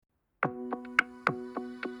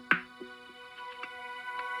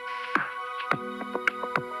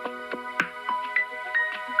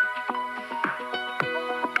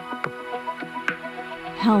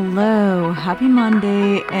Hello, happy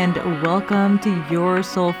Monday, and welcome to Your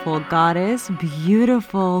Soulful Goddess,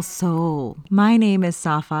 Beautiful Soul. My name is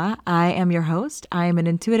Safa. I am your host. I am an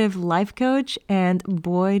intuitive life coach, and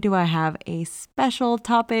boy, do I have a special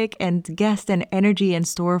topic and guest and energy in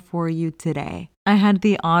store for you today. I had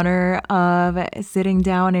the honor of sitting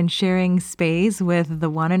down and sharing space with the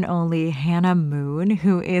one and only Hannah Moon,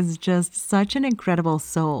 who is just such an incredible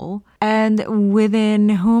soul, and within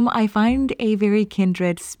whom I find a very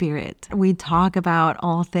kindred spirit. We talk about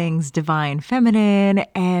all things divine feminine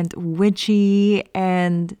and witchy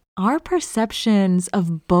and our perceptions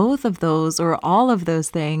of both of those or all of those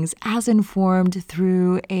things as informed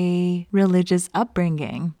through a religious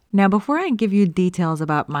upbringing. Now, before I give you details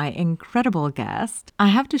about my incredible guest, I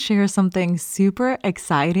have to share something super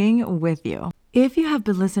exciting with you. If you have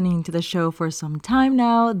been listening to the show for some time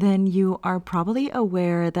now, then you are probably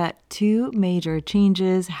aware that two major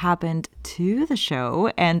changes happened to the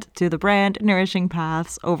show and to the brand Nourishing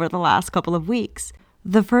Paths over the last couple of weeks.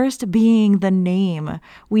 The first being the name.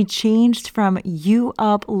 We changed from You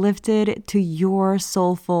Uplifted to Your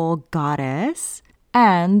Soulful Goddess.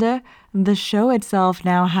 And the show itself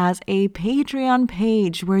now has a Patreon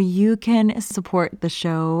page where you can support the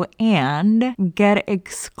show and get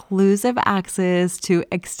exclusive access to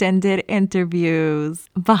extended interviews,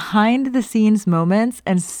 behind the scenes moments,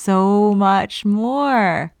 and so much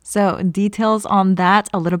more. So details on that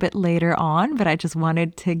a little bit later on, but I just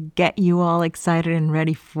wanted to get you all excited and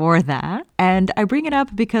ready for that. And I bring it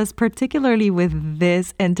up because particularly with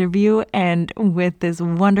this interview and with this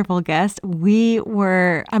wonderful guest,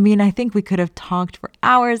 I think we could have talked for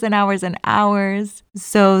hours and hours and hours.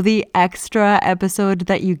 So the extra episode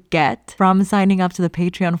that you get from signing up to the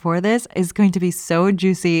Patreon for this is going to be so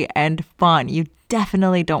juicy and fun. You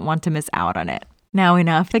definitely don't want to miss out on it. Now,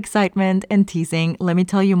 enough excitement and teasing. Let me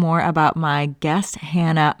tell you more about my guest,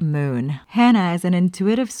 Hannah Moon. Hannah is an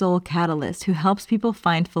intuitive soul catalyst who helps people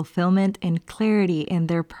find fulfillment and clarity in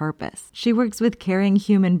their purpose. She works with caring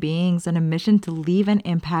human beings on a mission to leave an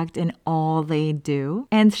impact in all they do,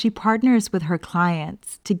 and she partners with her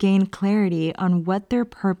clients to gain clarity on what their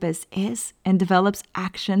purpose is and develops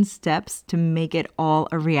action steps to make it all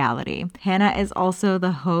a reality. Hannah is also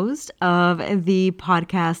the host of the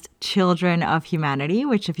podcast Children of Humanity,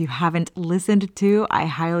 which if you haven't listened to, I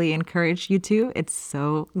highly encourage you to. It's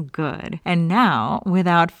so good. And now,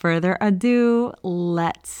 without further ado,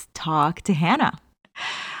 let's talk to Hannah.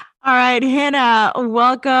 All right, Hannah,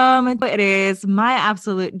 welcome. It is my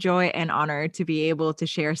absolute joy and honor to be able to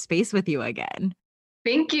share space with you again.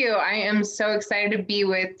 Thank you. I am so excited to be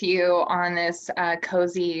with you on this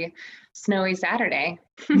cozy, snowy Saturday.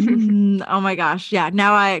 Oh my gosh. Yeah.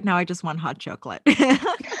 Now I just want hot chocolate.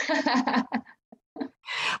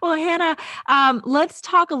 Well, Hannah, let's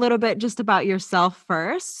talk a little bit just about yourself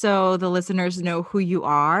first so the listeners know who you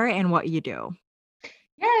are and what you do.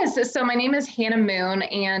 Yes. So my name is Hannah Moon,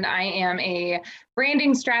 and I am a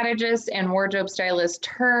branding strategist and wardrobe stylist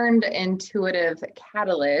turned intuitive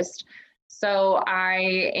catalyst. So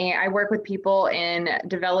I work with people in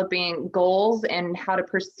developing goals and how to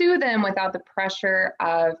pursue them without the pressure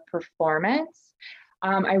of performance.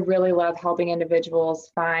 I really love helping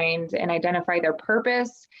individuals find and identify their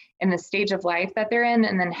purpose in the stage of life that they're in,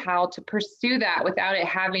 and then how to pursue that without it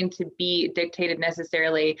having to be dictated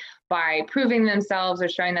necessarily by proving themselves or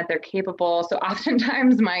showing that they're capable. So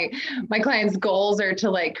oftentimes my clients' goals are to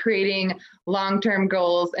like creating long-term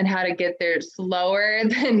goals and how to get there slower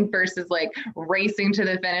than versus like racing to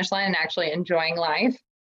the finish line and actually enjoying life.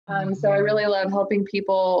 So I really love helping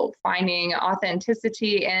people finding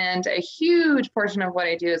authenticity, and a huge portion of what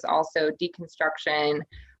I do is also deconstruction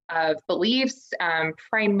of beliefs,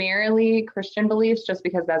 primarily Christian beliefs, just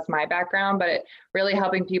because that's my background, but really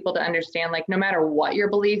helping people to understand, like, no matter what your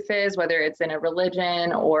belief is, whether it's in a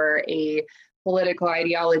religion or a political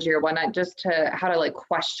ideology or whatnot, just to how to like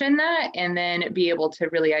question that and then be able to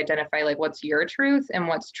really identify like what's your truth and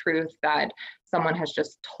what's truth that someone has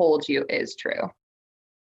just told you is true.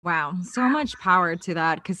 Wow, so much power to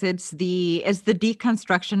that because it's the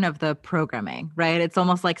deconstruction of the programming, right? It's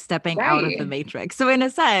almost like stepping out of the Right. matrix. So in a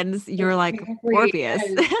sense, you're like Exactly. Morpheus.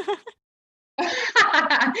 Yes.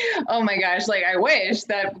 Oh my gosh, like I wish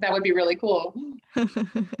that would be really cool.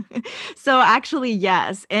 So actually,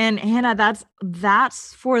 yes. And Hannah,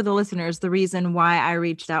 that's for the listeners, the reason why I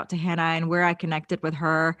reached out to Hannah and where I connected with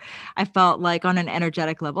her. I felt like on an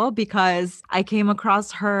energetic level because I came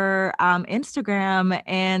across her Instagram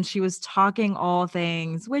and she was talking all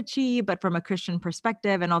things witchy, but from a Christian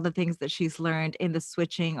perspective and all the things that she's learned in the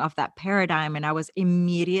switching of that paradigm. And I was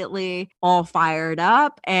immediately all fired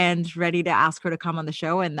up and ready to ask her to come on the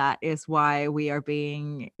show. And that is why we are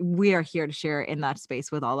here to share in that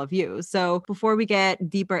space with all of you. So before we get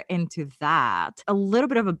deeper into that, a little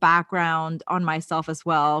bit of a background on myself as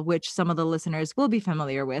well, which some of the listeners will be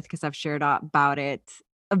familiar with because I've shared about it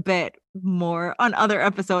a bit more on other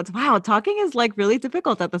episodes. Wow, talking is like really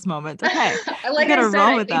difficult at this moment. Okay. We Like got I to said,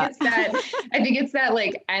 roll with that. I think it's that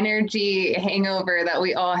like energy hangover that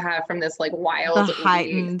we all have from this like The wild week.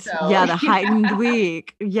 heightened, So yeah, the heightened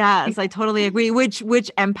week. Yes, I totally agree. Which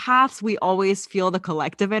empaths, we always feel the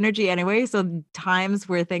collective energy anyway. So times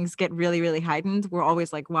where things get really, really heightened, we're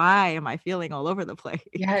always like, why am I feeling all over the place?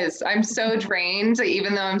 yes, I'm so drained.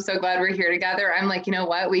 Even though I'm so glad we're here together, I'm like, you know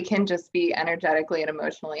what? We can just be energetically and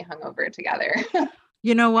emotionally hungover together.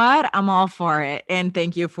 You know what? I'm all for it. And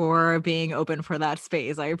thank you for being open for that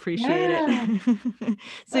space. I appreciate it. Yeah.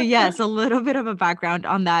 So, yes, a little bit of a background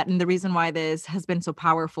on that. And the reason why this has been so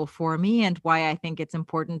powerful for me and why I think it's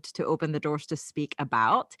important to open the doors to speak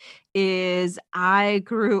about is I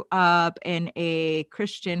grew up in a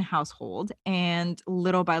Christian household. And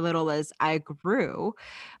little by little, as I grew,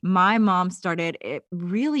 my mom started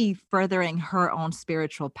really furthering her own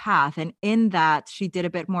spiritual path. And in that, she did a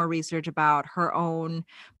bit more research about her own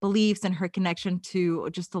beliefs and her connection to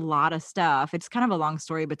just a lot of stuff. It's kind of a long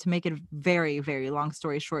story, but to make it very, very long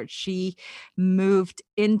story short, she moved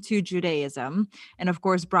into Judaism and, of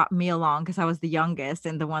course, brought me along because I was the youngest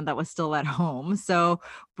and the one that was still at home. So,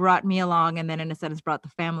 brought me along and then, in a sense, brought the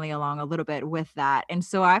family along a little bit with that. And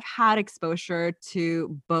so, I've had exposure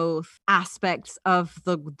to both aspects of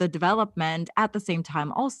the development at the same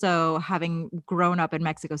time, also having grown up in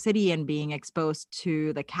Mexico City and being exposed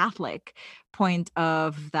to the Catholic point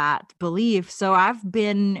of that belief. So I've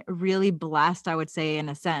been really blessed, I would say, in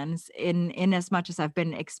a sense, in as much as I've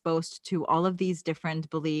been exposed to all of these different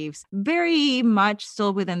beliefs, very much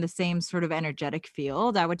still within the same sort of energetic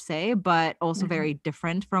field, I would say, but also Mhm. very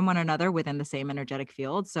different from one another within the same energetic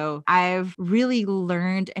field. So I've really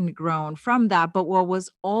learned and grown from that. But what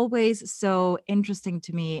was always so interesting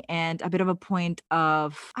to me and a bit of a point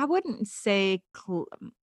of, I wouldn't say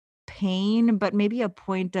pain, but maybe a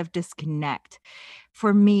point of disconnect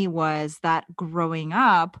for me was that growing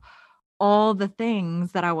up, all the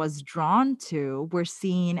things that I was drawn to were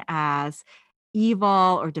seen as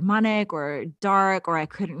evil or demonic or dark, or I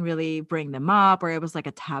couldn't really bring them up, or it was like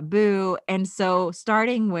a taboo. And so,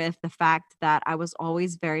 starting with the fact that I was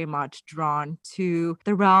always very much drawn to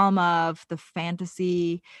the realm of the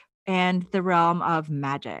fantasy and the realm of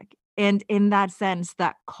magic. And in that sense,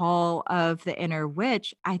 that call of the inner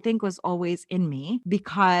witch, I think was always in me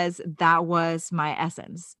because that was my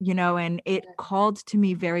essence, and it called to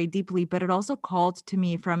me very deeply, but it also called to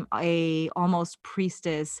me from a almost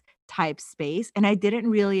priestess type space. And I didn't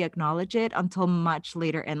really acknowledge it until much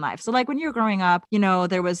later in life. So, like when you're growing up,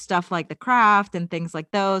 there was stuff like the craft and things like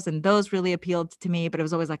those, and those really appealed to me, but it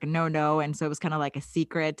was always like a no. And so it was kind of like a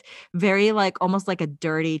secret, very like almost like a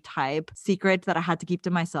dirty type secret that I had to keep to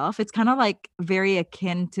myself. It's kind of like very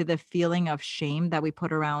akin to the feeling of shame that we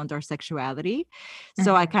put around our sexuality.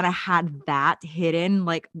 So I Mhm. kind of had that hidden,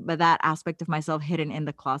 like that aspect of myself hidden in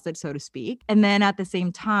the closet, so to speak. And then at the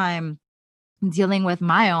same time, dealing with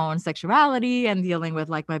my own sexuality and dealing with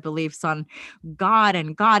like my beliefs on God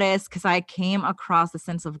and goddess, because I came across the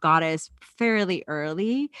sense of goddess fairly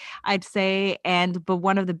early, I'd say. But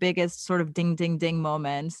one of the biggest sort of ding ding ding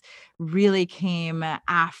moments really came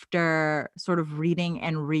after sort of reading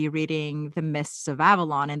and rereading the Mists of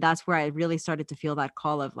Avalon. And that's where I really started to feel that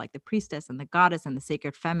call of like the priestess and the goddess and the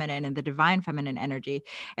sacred feminine and the divine feminine energy.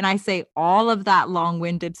 And I say all of that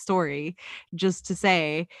long-winded story just to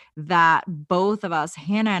say that both of us,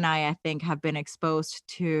 Hannah and I think, have been exposed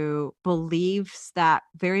to beliefs that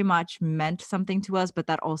very much meant something to us, but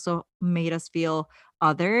that also made us feel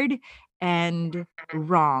othered and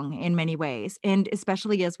wrong in many ways. And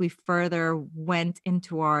especially as we further went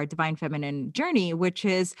into our divine feminine journey, which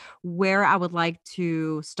is where I would like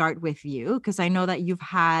to start with you, because I know that you've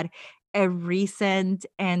had a recent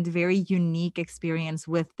and very unique experience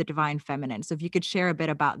with the divine feminine. So if you could share a bit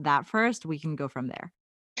about that first, we can go from there.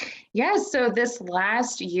 Yeah, so this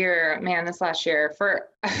last year, man, this last year for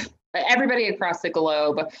everybody across the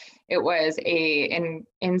globe. It was an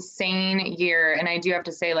insane year. And I do have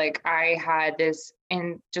to say, like, I had this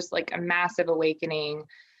and just like a massive awakening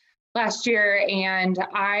last year. And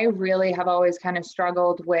I really have always kind of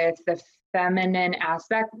struggled with the feminine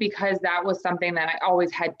aspect because that was something that I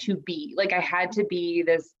always had to be. Like, I had to be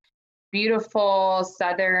this beautiful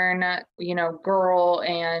Southern, girl.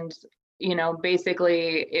 And,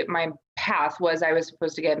 basically my path was I was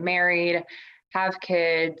supposed to get married, have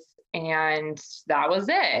kids, and that was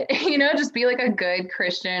it. Just be like a good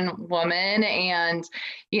Christian woman and,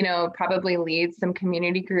 probably lead some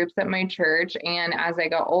community groups at my church. And as I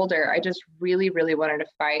got older, I just really, really wanted to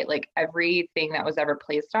fight like everything that was ever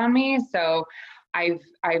placed on me. So I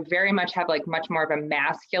very much have like much more of a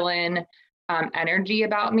masculine energy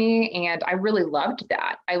about me. And I really loved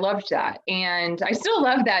that. I loved that. And I still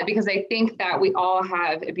love that because I think that we all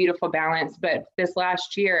have a beautiful balance. But this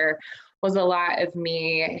last year was a lot of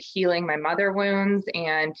me healing my mother wounds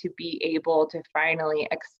and to be able to finally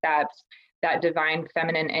accept that divine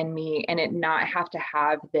feminine in me and it not have to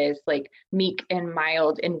have this like meek and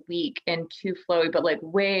mild and weak and too flowy, but like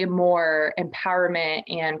way more empowerment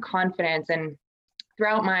and confidence. And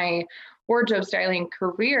throughout my wardrobe styling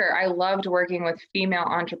career, I loved working with female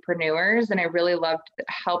entrepreneurs and I really loved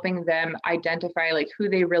helping them identify like who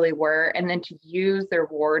they really were and then to use their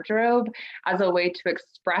wardrobe as a way to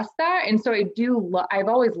express that. And so I've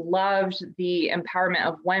always loved the empowerment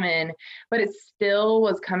of women, but it still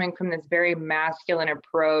was coming from this very masculine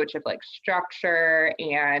approach of like structure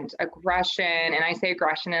and aggression. And I say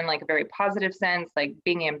aggression in like a very positive sense, like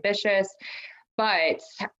being ambitious. But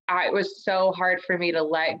it was so hard for me to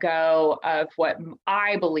let go of what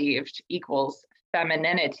I believed equals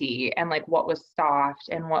femininity and like what was soft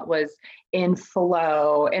and what was in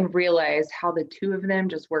flow and realize how the two of them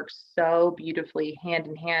just work so beautifully hand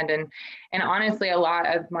in hand. And honestly, a lot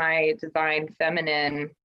of my divine feminine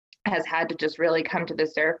has had to just really come to the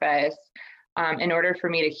surface in order for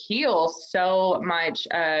me to heal so much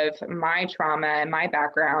of my trauma and my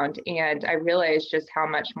background. And I realized just how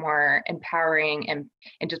much more empowering and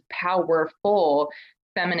just powerful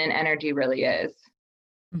feminine energy really is.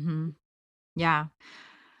 Mm-hmm. Yeah.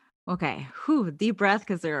 Okay. Whew, deep breath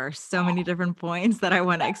because there are so many different points that I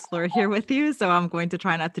want to explore here with you. So I'm going to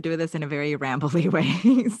try not to do this in a very rambly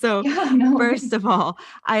way. So, Yeah, no first worries. of all,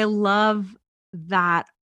 I love that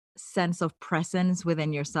sense of presence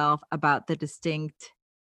within yourself about the distinct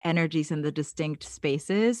energies and the distinct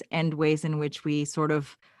spaces and ways in which we sort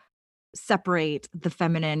of separate the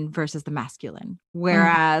feminine versus the masculine, Mhm.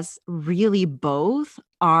 whereas really both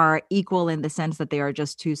are equal in the sense that they are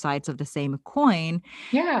just two sides of the same coin,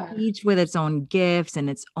 Yeah. each with its own gifts and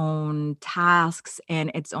its own tasks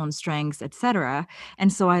and its own strengths, etc.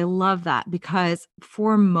 And so I love that because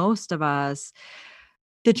for most of us,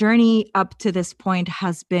 the journey up to this point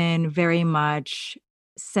has been very much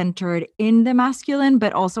centered in the masculine,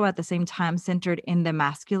 but also at the same time centered in the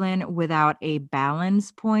masculine without a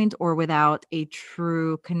balance point or without a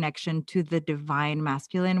true connection to the divine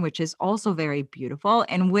masculine, which is also very beautiful,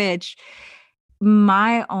 and which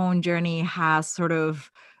my own journey has sort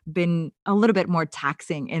of been a little bit more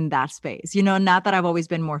taxing in that space. Not that I've always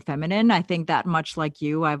been more feminine. I think that much like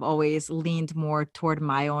you, I've always leaned more toward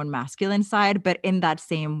my own masculine side. But in that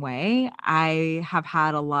same way, I have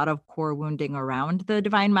had a lot of core wounding around the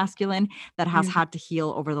divine masculine that has Mhm. had to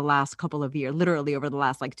heal over the last couple of years, literally over the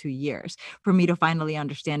last like 2 years, for me to finally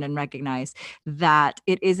understand and recognize that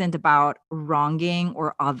it isn't about wronging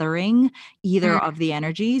or othering either Mm. of the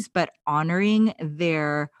energies, but honoring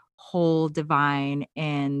their whole divine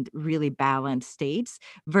and really balanced states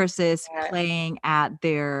versus Yeah. playing at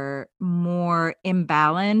their more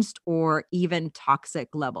imbalanced or even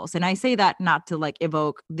toxic levels. And I say that not to like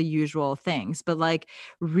evoke the usual things, but like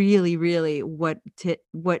really, really what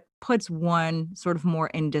puts one sort of more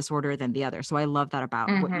in disorder than the other. So I love that about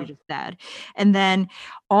what you Mhm. just said. And then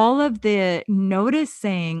all of the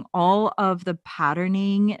noticing all of the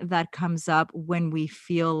patterning that comes up when we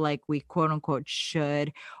feel like we quote unquote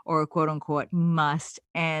should or quote unquote must,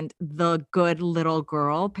 and the good little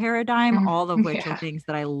girl paradigm, Mm. all of which are Yeah. things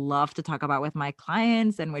that I love to talk about with my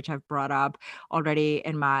clients and which I've brought up already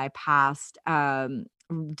in my past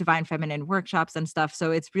divine feminine workshops and stuff.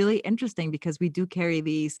 So it's really interesting because we do carry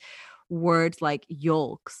these words like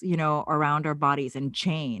yolks, around our bodies and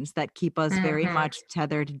chains that keep us very Mhm. much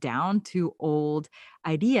tethered down to old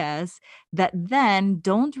ideas that then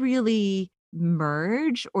don't really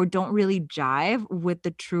merge or don't really jive with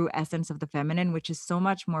the true essence of the feminine, which is so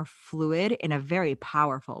much more fluid in a very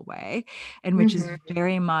powerful way, and which is Hmm.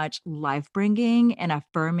 very much life-bringing and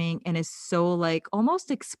affirming, and is so like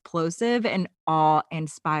almost explosive and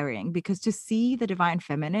awe-inspiring. Because to see the divine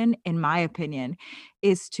feminine, in my opinion,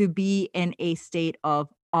 is to be in a state of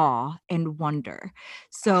awe and wonder. Oh,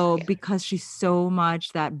 So yeah. because she's so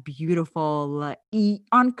much that beautiful,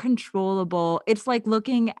 uncontrollable, it's like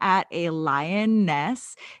looking at a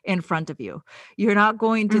lioness in front of you. You're not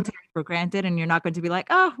going to Mhm. take it for granted, and you're not going to be like,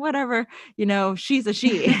 oh, whatever, she's a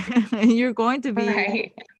she. You're going to be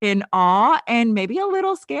Right. in awe and maybe a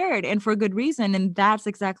little scared, and for good reason. And that's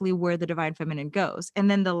exactly where the divine feminine goes. And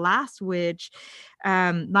then the last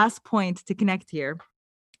point to connect here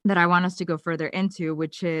that I want us to go further into,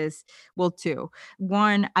 which is, well, two.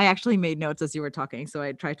 One, I actually made notes as you were talking, so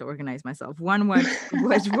I tried to organize myself. One was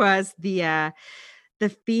which was the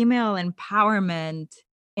female empowerment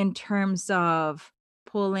in terms of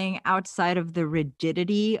pulling outside of the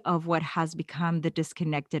rigidity of what has become the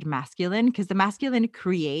disconnected masculine, because the masculine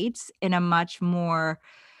creates in a much more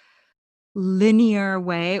linear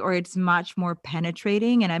way, or it's much more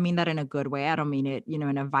penetrating, and I mean that in a good way. I don't mean it,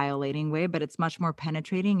 in a violating way, but it's much more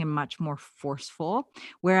penetrating and much more forceful,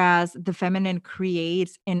 whereas the feminine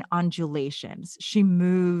creates in undulations. She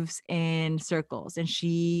moves in circles, and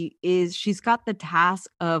she's got the task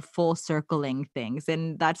of full circling things.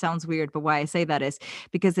 And that sounds weird, but why I say that is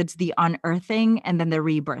because it's the unearthing and then the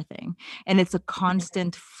rebirthing, and it's a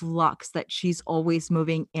constant flux that she's always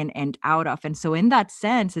moving in and out of. And so in that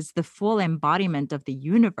sense, it's the full embodiment of the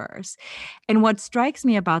universe. And what strikes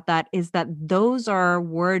me about that is that those are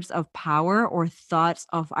words of power, or thoughts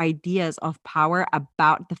of ideas of power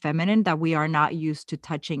about the feminine, that we are not used to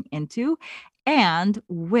touching into, and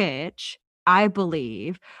which I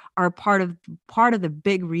believe are part of the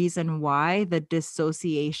big reason why the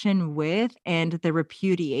dissociation with and the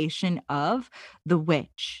repudiation of the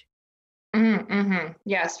witch. Mm-hmm.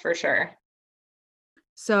 Yes, for sure.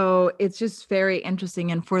 So it's just very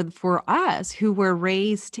interesting. And for us who were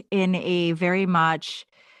raised in a very much,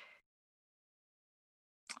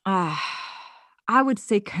 uh, I would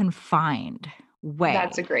say, confined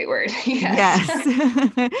That's a way. great word. Yes.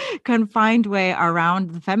 Yes. Confined way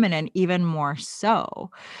around the feminine, even more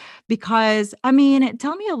so. Because, I mean,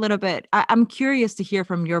 tell me a little bit. I'm curious to hear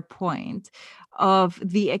from your point of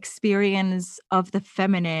the experience of the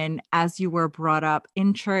feminine as you were brought up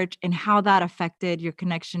in church, and how that affected your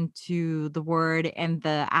connection to the word and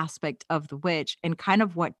the aspect of the witch, and kind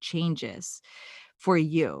of what changes for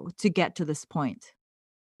you to get to this point.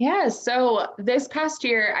 Yeah. So this past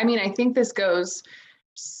year, I mean, I think this goes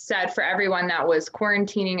said for everyone that was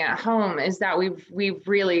quarantining at home, is that we've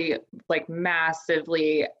really like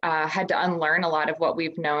massively had to unlearn a lot of what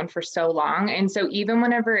we've known for so long. And so even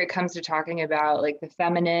whenever it comes to talking about like the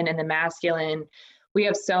feminine and the masculine, we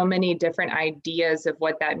have so many different ideas of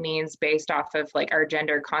what that means based off of like our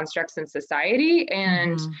gender constructs in society,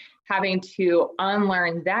 and Mhm. having to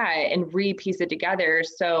unlearn that and re-piece it together.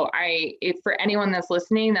 So if for anyone that's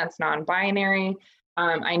listening that's non-binary,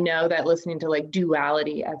 I know that listening to like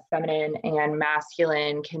duality of feminine and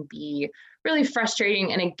masculine can be really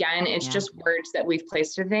frustrating. And again, it's Yeah. just words that we've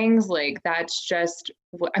placed to things. Like that's just,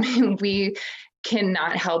 I mean, we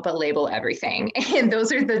cannot help but label everything. And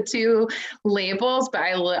those are the two labels. But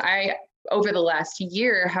I over the last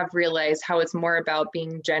year have realized how it's more about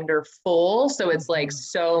being gender full. So it's like Mhm.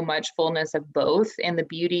 so much fullness of both, and the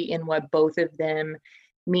beauty in what both of them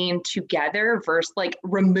mean together versus like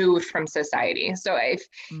removed from society. So if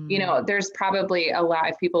Mm. there's probably a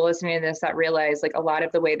lot of people listening to this that realize like a lot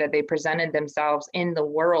of the way that they presented themselves in the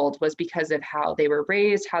world was because of how they were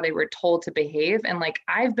raised, how they were told to behave. And like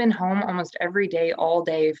I've been home almost every day, all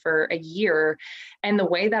day for a year, and the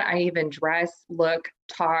way that I even dress, look,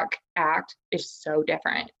 talk, act is so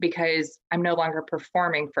different because I'm no longer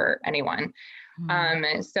performing for anyone.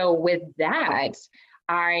 Mm. So with that,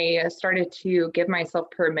 I started to give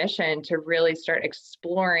myself permission to really start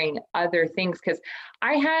exploring other things, because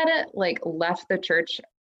I had like left the church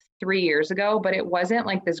 3 years ago, but it wasn't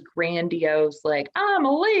like this grandiose, like, I'm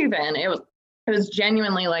leaving. It was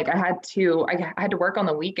genuinely like I had to work on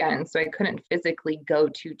the weekends, so I couldn't physically go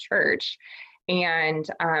to church. And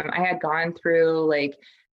I had gone through like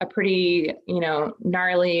a pretty,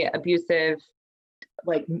 gnarly, abusive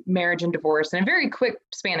like marriage and divorce in a very quick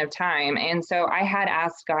span of time. And so I had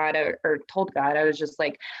asked God, or told God, I was just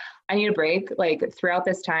like, I need a break. Like throughout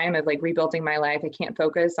this time of like rebuilding my life, I can't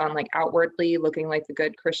focus on like outwardly looking like the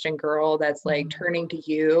good Christian girl that's like Mhm. turning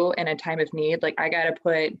to you in a time of need. Like I got to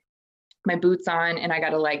put my boots on and I got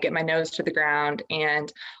to like get my nose to the ground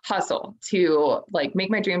and hustle to like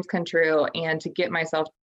make my dreams come true and to get myself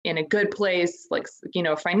in a good place, like,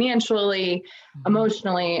 financially, Mhm.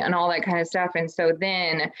 emotionally, and all that kind of stuff. And so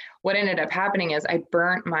then what ended up happening is I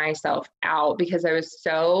burnt myself out because I was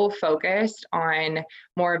so focused on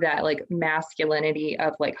more of that like masculinity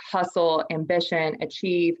of like hustle, ambition,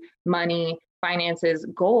 achieve, money, finances,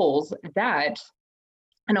 goals, that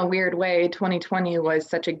in a weird way, 2020 was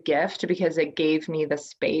such a gift because it gave me the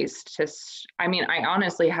space to, I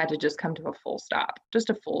honestly had to just come to a full stop, just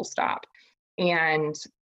a full stop. And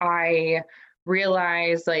I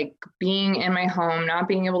realized like being in my home, not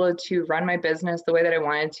being able to run my business the way that I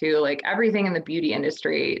wanted to, like everything in the beauty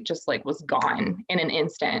industry just like was gone in an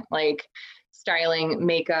instant, like styling,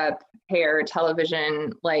 makeup, hair,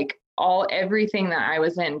 television, like everything that I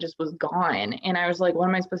was in just was gone. And I was like, what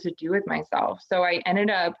am I supposed to do with myself? So I ended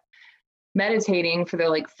up meditating for the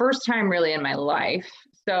like first time really in my life.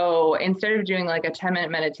 So instead of doing like a 10-minute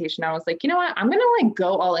meditation, I was like, you know what? I'm gonna like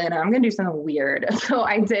go all in. I'm gonna do something weird. So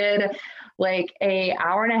I did like a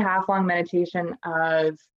hour and a half long meditation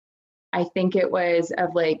of, I think it was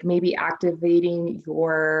of like maybe activating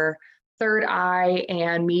your third eye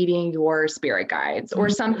and meeting your spirit guides or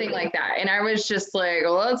something like that. And I was just like,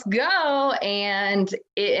 let's go. And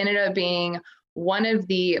it ended up being one of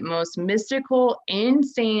the most mystical,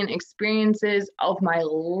 insane experiences of my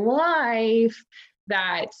life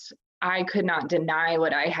that I could not deny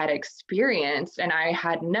what I had experienced. And I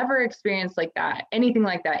had never experienced like that, anything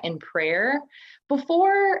like that in prayer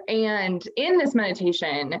before. And in this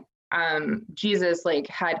meditation, Jesus like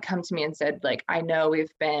had come to me and said, like, I know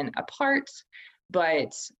we've been apart,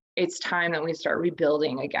 but it's time that we start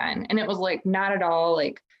rebuilding again. And it was like not at all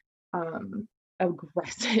like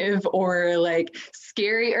aggressive or like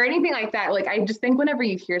scary or anything like that. Like I just think whenever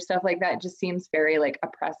you hear stuff like that, it just seems very like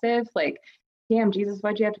oppressive. Like, damn, Jesus,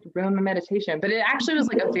 why'd you have to ruin my meditation? But it actually was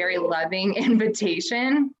like a very loving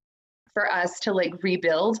invitation for us to like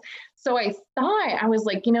rebuild. So I thought, I was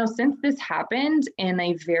like, since this happened in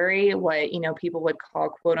a very, what, people would call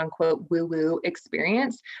quote unquote woo woo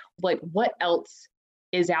experience, like what else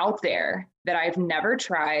is out there that I've never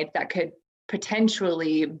tried that could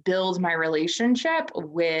potentially build my relationship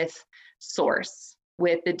with source,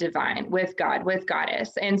 with the divine, with God, with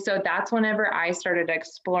goddess. And so that's whenever I started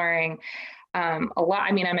exploring a lot.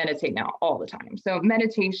 I meditate now all the time. So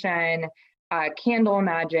meditation, candle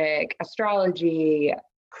magic, astrology,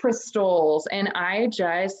 crystals, and I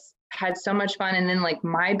just had so much fun. And then like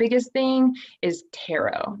my biggest thing is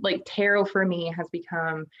tarot. Like tarot for me has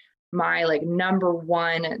become my like number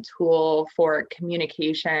one tool for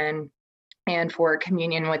communication and for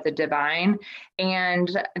communion with the divine. And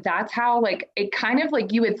that's how like it kind of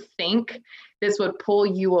like you would think this would pull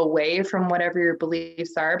you away from whatever your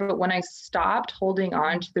beliefs are. But when I stopped holding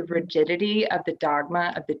on to the rigidity of the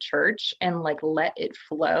dogma of the church and like let it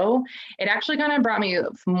flow, it actually kind of brought me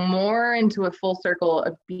more into a full circle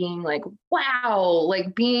of being like, wow,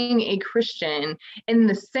 like being a Christian in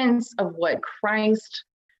the sense of what Christ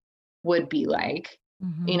would be like,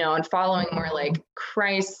 Mhm. and following more like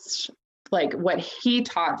Christ's, like what he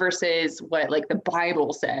taught versus what like the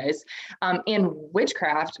Bible says. And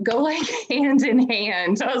witchcraft go like hand in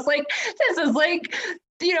hand. So I was like, this is like,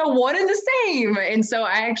 one and the same. And so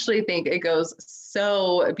I actually think it goes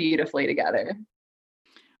so beautifully together.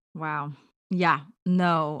 Wow. Yeah.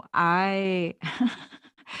 No, I'm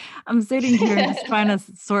sitting here and just trying to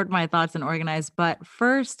sort my thoughts and organize. But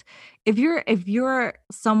first, if you're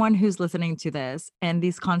someone who's listening to this and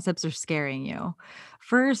these concepts are scaring you,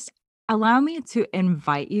 first, allow me to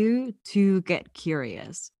invite you to get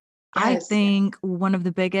curious. I Yes. think one of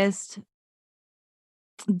the biggest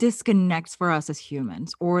disconnects for us as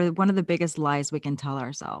humans, or one of the biggest lies we can tell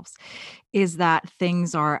ourselves, is that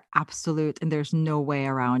things are absolute and there's no way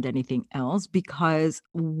around anything else, because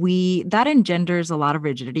we that engenders a lot of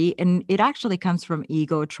rigidity, and it actually comes from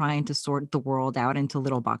ego trying to sort the world out into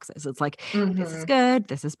little boxes. It's like, this is Mm-hmm. good,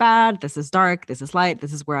 this is bad, this is dark, this is light,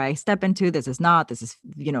 this is where I step into, this is not, this is,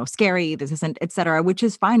 scary, this isn't, etc., which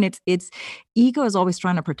is fine. It's ego is always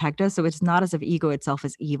trying to protect us, so it's not as if ego itself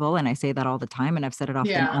is evil, and I say that all the time, and I've said it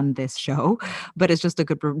often Yeah. on this show, but it's just a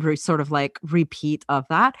good sort of like repeat of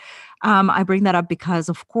that. I bring that up because,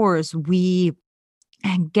 of course, we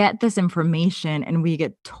and get this information, and we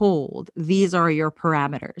get told these are your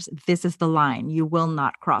parameters, this is the line, you will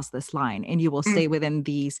not cross this line, and you will stay Mhm. within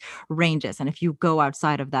these ranges, and if you go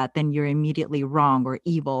outside of that, then you're immediately wrong or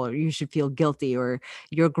evil, or you should feel guilty, or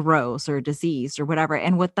you're gross or diseased or whatever.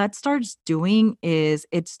 And what that starts doing is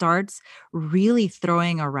it starts really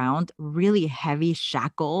throwing around really heavy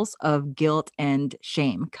shackles of guilt and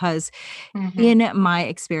shame, because Mhm. in my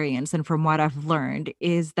experience and from what I've learned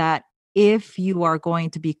is that if you are going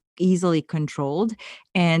to be easily controlled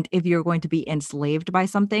and if you're going to be enslaved by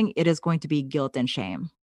something, it is going to be guilt and shame.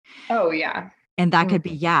 Oh, yeah. And that Mm. could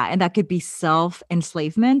be, yeah, and that could be self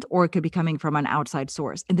enslavement, or it could be coming from an outside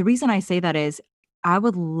source. And the reason I say that is I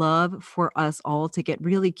would love for us all to get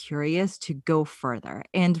really curious to go further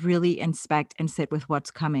and really inspect and sit with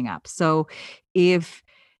what's coming up. So if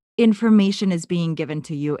information is being given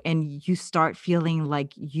to you and you start feeling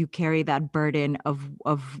like you carry that burden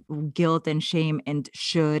of guilt and shame and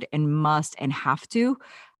should and must and have to,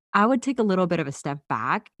 I would take a little bit of a step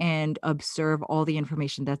back and observe all the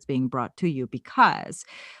information that's being brought to you, because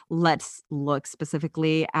let's look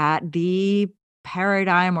specifically at the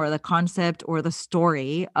paradigm or the concept or the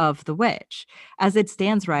story of the witch. As it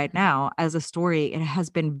stands right now, as a story, it has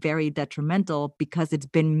been very detrimental because it's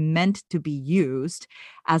been meant to be used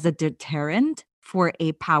as a deterrent for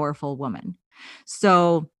a powerful woman.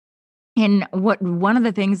 So, and what one of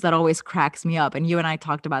the things that always cracks me up, and you and I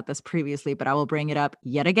talked about this previously, but I will bring it up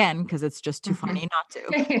yet again because it's just too Mhm. funny not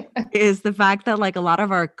to, is the fact that like a lot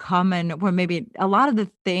of our common, or maybe a lot of the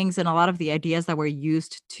things and a lot of the ideas that were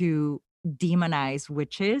used to demonize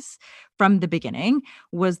witches from the beginning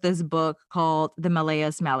was this book called The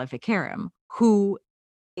Malleus Maleficarum, who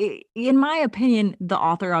in my opinion, the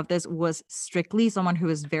author of this was strictly someone who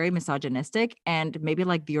is very misogynistic and maybe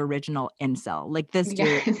like the original incel. Like this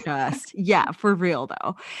dude Yes. just, yeah, for real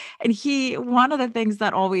though. And one of the things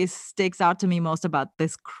that always sticks out to me most about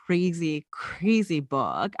this crazy, crazy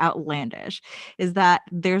book, Outlandish, is that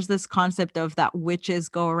there's this concept of that witches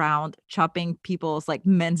go around chopping people's like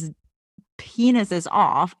men's penises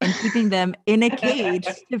off and keeping them in a cage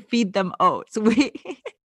to feed them oats.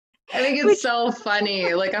 I think it's Which so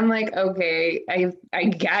funny. Like I'm like, okay, I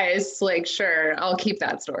guess like sure, I'll keep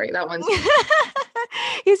that story. That one's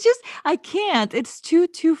it's just I can't. It's too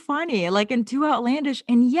funny, like, and too outlandish,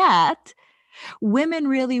 and yet women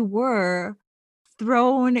really were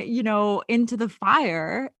thrown, into the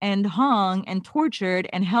fire and hung and tortured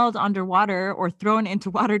and held underwater or thrown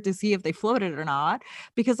into water to see if they floated or not,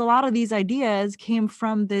 because a lot of these ideas came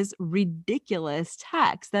from this ridiculous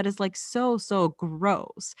text that is like so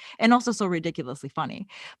gross and also so ridiculously funny.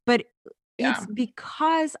 But yeah. it's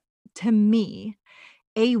because to me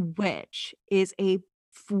a witch is a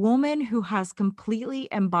woman who has completely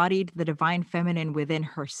embodied the divine feminine within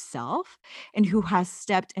herself and who has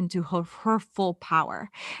stepped into her full power.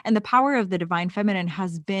 And the power of the divine feminine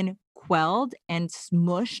has been quelled and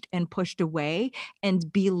smushed and pushed away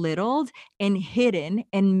and belittled and hidden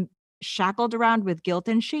and shackled around with guilt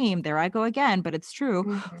and shame. There I go again, but it's true,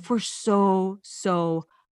 Mhm. for so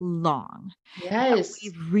long. Yes.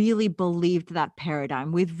 We've really believed that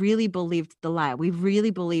paradigm. We've really believed the lie. We've really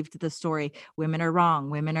believed the story. Women are wrong.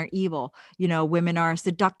 Women are evil. Women are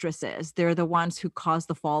seductresses. They're the ones who caused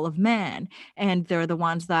the fall of man. And they're the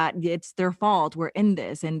ones that it's their fault. We're in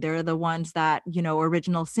this. And they're the ones that,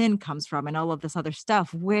 original sin comes from and all of this other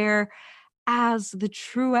stuff. Where as the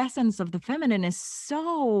true essence of the feminine is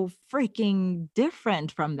so freaking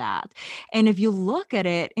different from that. And if you look at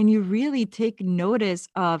it and you really take notice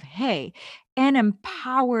of, hey, an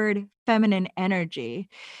empowered feminine energy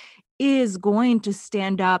is going to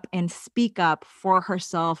stand up and speak up for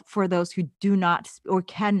herself, for those who do not or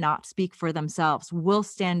cannot speak for themselves, will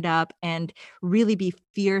stand up and really be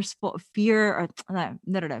fearsome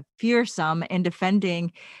in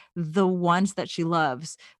defending the ones that she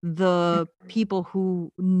loves, the people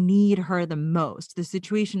who need her the most, the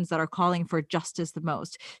situations that are calling for justice the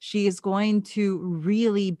most. She is going to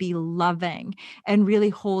really be loving and really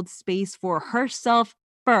hold space for herself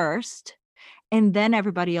first, and then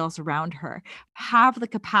everybody else around her. Have the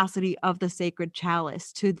capacity of the sacred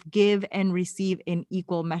chalice to give and receive in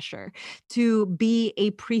equal measure, to be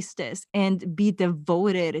a priestess and be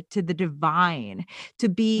devoted to the divine, to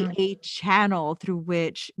be Mhm. a channel through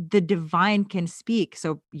which the divine can speak.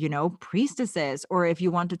 So, priestesses, or if you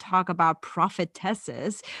want to talk about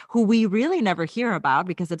prophetesses, who we really never hear about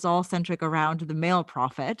because it's all centric around the male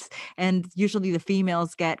prophets, and usually the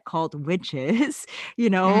females get called witches,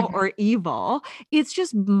 Mhm. or evil. well, it's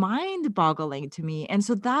just mind boggling to me. And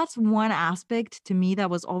so that's one aspect to me that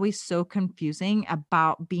was always so confusing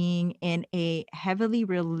about being in a heavily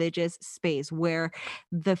religious space where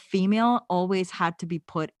the female always had to be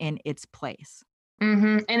put in its place.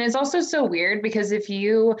 And it's also so weird because if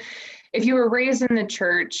you were raised in the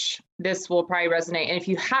church, this will probably resonate. And if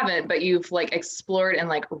you haven't, but you've like explored and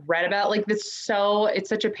like read about like this, so it's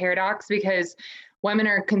such a paradox because women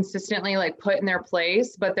are consistently like put in their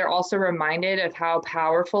place, but they're also reminded of how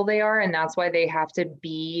powerful they are. And that's why they have to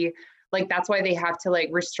be like, that's why they have to like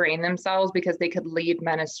restrain themselves because they could lead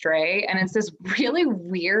men astray. And it's this really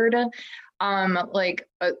weird, like,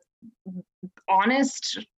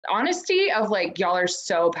 honesty of like y'all are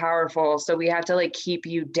so powerful so we have to like keep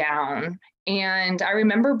you down. And I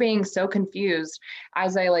remember being so confused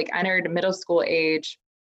as I like entered middle school age,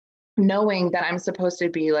 knowing that I'm supposed to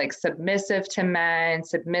be like submissive to men,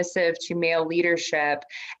 submissive to male leadership,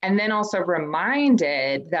 and then also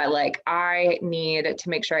reminded that like I need to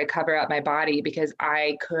make sure I cover up my body because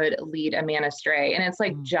I could lead a man astray. And it's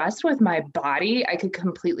like Mm. just with my body, I could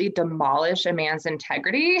completely demolish a man's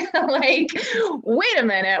integrity. Like, wait a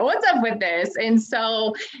minute, what's up with this? And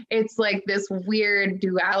so it's like this weird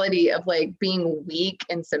duality of like being weak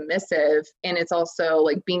and submissive, and it's also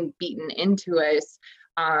like being beaten into us,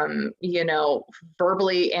 you know,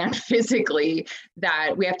 verbally and physically,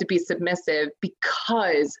 that we have to be submissive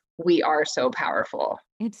because we are so powerful.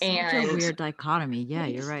 It's such a And weird dichotomy. Yeah,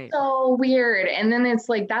 you're it's right. so weird. And then it's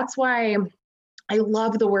like, that's why I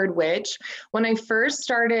love the word witch. When I first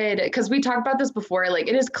started, because we talked about this before, like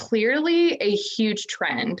it is clearly a huge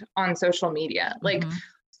trend on social media. Like Hmm.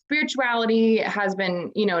 spirituality has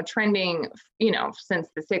been, you know, trending, you know, since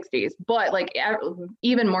the 60s, but like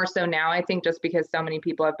even more so now, I think just because so many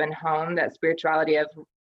people have been home, that spirituality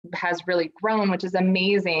has really grown, which is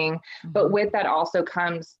amazing. But Hmm. with that also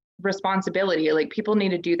comes responsibility. Like people need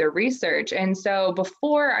to do their research. And so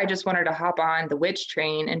before I just wanted to hop on the witch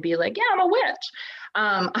train and be like, yeah, I'm a witch.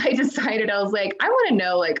 I decided, I was like, I want to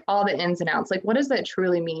know like all the ins and outs. Like, what does that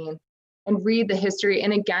truly mean? And read the history.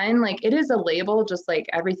 And again, like it is a label just like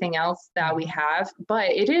everything else that we Hmm. have,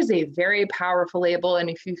 but it is a very powerful label.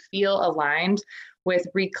 And if you feel aligned with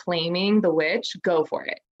reclaiming the witch, go for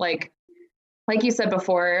it. Like you said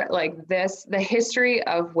before, like this, the history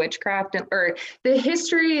of witchcraft or the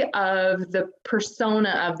history of the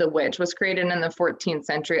persona of the witch was created in the 14th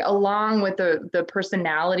century, along with the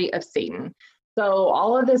personality of Satan. So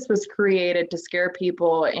all of this was created to scare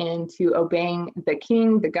people into obeying the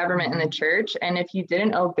king, the government, and the Hmm. church. And if you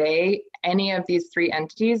didn't obey any of these three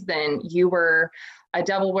entities, then you were a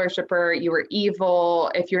devil worshiper, you were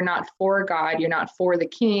evil. If you're not for God, you're not for the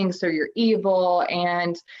king, so you're evil.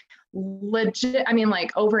 And legit, I mean,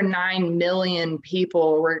 like over 9 million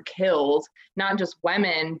people were killed, not just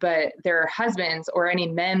women, but their husbands or any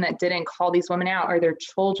men that didn't call these women out, or their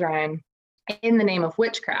children, in the name of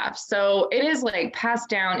witchcraft. So it is like passed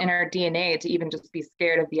down in our DNA to even just be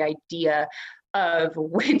scared of the idea of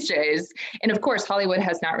witches. And of course, Hollywood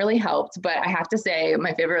has not really helped, but I have to say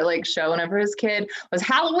my favorite like show whenever I was a kid was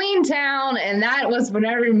Halloween Town. And that was when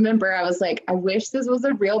I remember I was like, I wish this was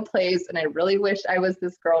a real place. And I really wish I was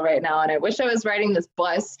this girl right now. And I wish I was riding this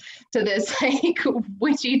bus to this like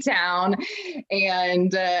witchy town.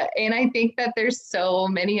 And I think that there's so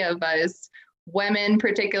many of us women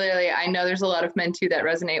particularly, I know there's a lot of men too that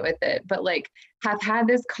resonate with it, but like have had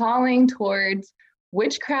this calling towards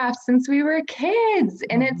witchcraft since we were kids,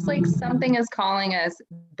 and it's like Hmm. something is calling us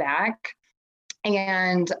back.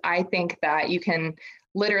 And I think that you can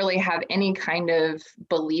literally have any kind of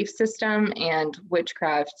belief system, and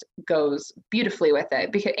witchcraft goes beautifully with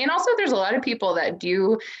it. Because, and also there's a lot of people that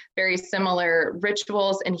do very similar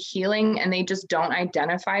rituals and healing, and they just don't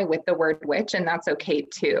identify with the word witch, and that's okay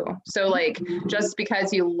too. So like just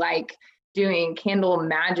because you like doing candle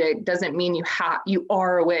magic doesn't mean you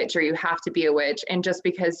are a witch or you have to be a witch. And just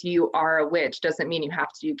because you are a witch doesn't mean you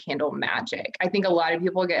have to do candle magic. I think a lot of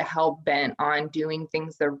people get hell bent on doing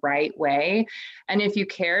things the right way, and if you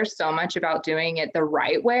care so much about doing it the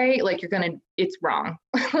right way, like it's wrong.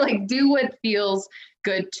 Like do what feels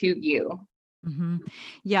good to you. Hmm.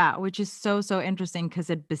 Yeah, which is so, so interesting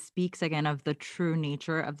because it bespeaks again of the true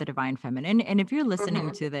nature of the divine feminine. And if you're listening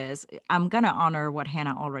Mhm. to this, I'm going to honor what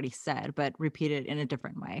Hannah already said, but repeat it in a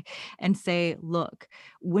different way and say, look,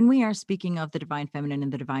 when we are speaking of the divine feminine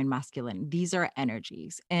and the divine masculine, these are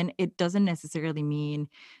energies. And it doesn't necessarily mean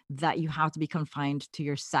that you have to be confined to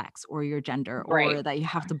your sex or your gender or Right. that you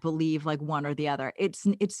have to believe like one or the other. It's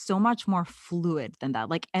so much more fluid than that.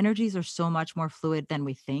 Like energies are so much more fluid than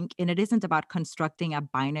we think. And it isn't about constructing a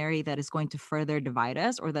binary that is going to further divide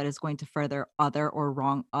us or that is going to further other or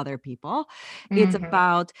wrong other people. It's Mhm.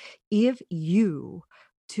 about if you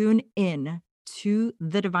tune in to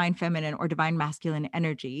the divine feminine or divine masculine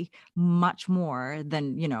energy much more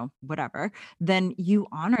than, whatever, then you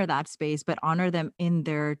honor that space, but honor them in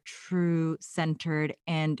their true centered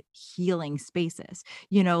and healing spaces.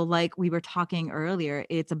 Like we were talking earlier,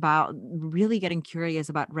 it's about really getting curious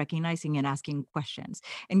about recognizing and asking questions,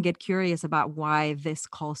 and get curious about why this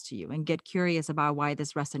calls to you, and get curious about why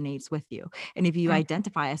this resonates with you. And if you Mm.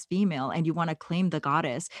 identify as female and you want to claim the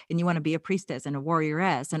goddess and you want to be a priestess and a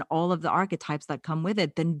warrioress and all of the archetypes that come with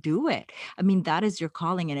it, then do it. I mean, that is your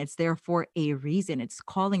calling and it's there for a reason. It's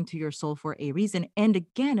calling to your soul for a reason. And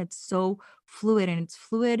again, it's so fluid, and it's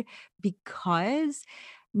fluid because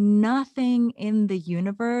nothing in the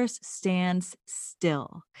universe stands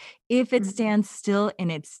still. If it Mhm. stands still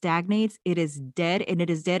and it stagnates, it is dead, and it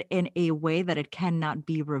is dead in a way that it cannot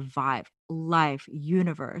be revived. Life,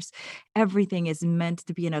 universe, everything is meant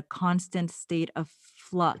to be in a constant state of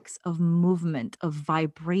flux, of movement, of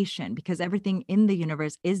vibration, because everything in the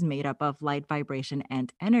universe is made up of light, vibration,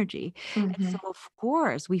 and energy. And so, Mhm. of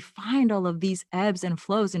course, we find all of these ebbs and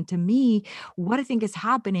flows. And to me, what I think is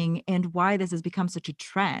happening and why this has become such a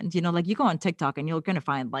trend, like you go on TikTok and you're going to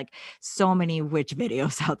find like so many witch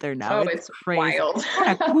videos out there now. Oh, It's it's crazy. wild. It's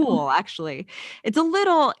kind of cool, actually. It's a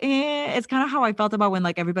little, it's kind of how I felt about when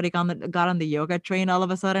like everybody got on the yoga train all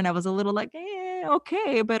of a sudden. I was a little like,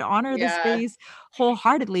 okay, but honor the Yeah. space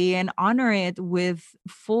wholeheartedly and honor it with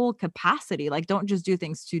full capacity. Like, don't just do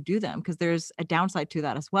things to do them, because there's a downside to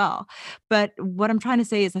that as well. But what I'm trying to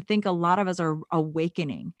say is I think a lot of us are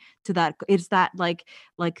awakening to that. It's that like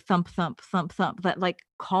thump thump thump thump, that like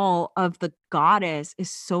call of the goddess is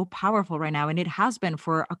so powerful right now, and it has been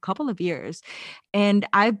for a couple of years. And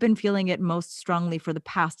I've been feeling it most strongly for the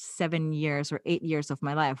past 7 years or 8 years of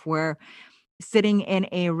my life, where sitting in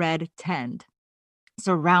a red tent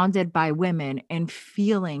surrounded by women and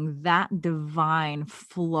feeling that divine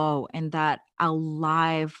flow and that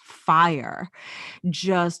alive fire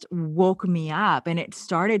just woke me up, and it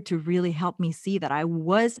started to really help me see that I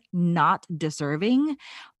was not deserving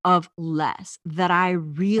of less, that I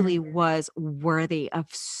really Mhm. was worthy of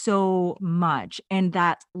so much, and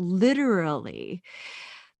that literally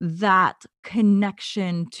that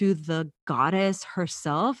connection to the goddess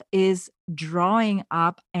herself is drawing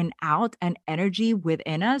up and out an energy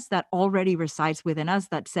within us that already resides within us,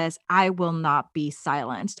 that says, I will not be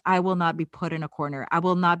silenced. I will not be put in a corner. I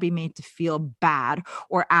will not be made to feel bad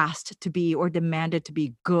or asked to be or demanded to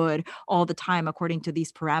be good all the time according to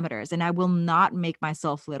these parameters. And I will not make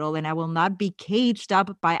myself little, and I will not be caged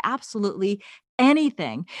up by absolutely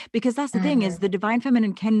anything, because that's the thing, is Mhm. the divine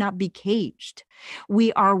feminine cannot be caged.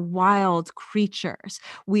 We are wild creatures.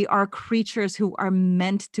 We are creatures who are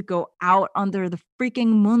meant to go out under the freaking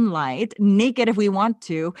moonlight, naked if we want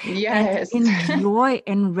to, and Yes. enjoy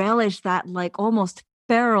and relish that like almost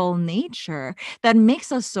feral nature that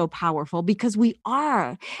makes us so powerful, because we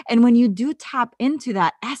are. And when you do tap into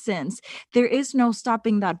that essence, there is no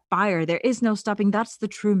stopping that fire. There is no stopping. That's the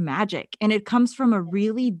true magic. And it comes from a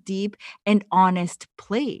really deep and honest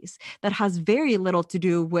place that has very little to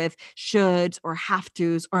do with shoulds or have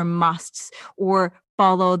tos or musts, or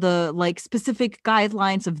follow the like specific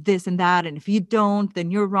guidelines of this and that. And if you don't, then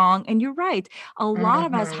you're wrong. And you're right. A lot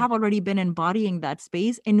of us Mhm. have already been embodying that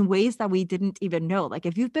space in ways that we didn't even know. Like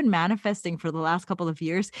if you've been manifesting for the last couple of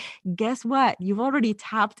years, guess what? You've already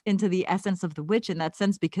tapped into the essence of the witch in that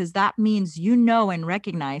sense, because that means you know and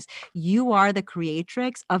recognize you are the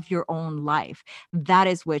creatrix of your own life. That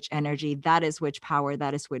is witch energy. That is witch power.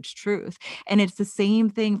 That is witch truth. And it's the same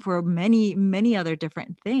thing for many, many other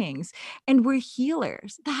different things. And we're healers.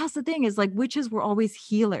 That's the thing, is like witches were always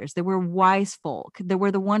healers. They were wise folk. They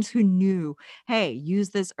were the ones who knew, hey,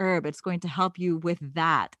 use this herb. It's going to help you with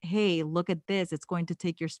that. Hey, look at this. It's going to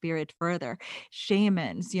take your spirit further.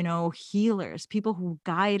 Shamans, healers, people who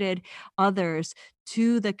guided others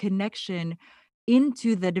to the connection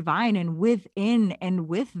into the divine and within and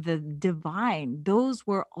with the divine. Those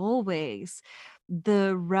were always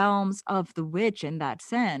the realms of the witch in that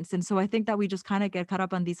sense. And so I think that we just kind of get caught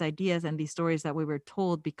up on these ideas and these stories that we were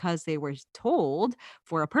told because they were told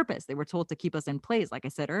for a purpose. They were told to keep us in place, like I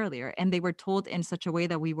said earlier. And they were told in such a way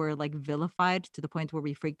that we were like vilified to the point where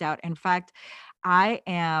we freaked out. In fact, I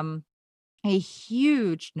am a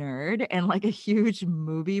huge nerd and like a huge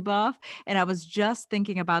movie buff. And I was just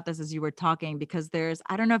thinking about this as you were talking, because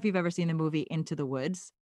I don't know if you've ever seen the movie Into the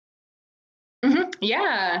Woods. Mhm.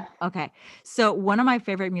 Yeah. Okay. So one of my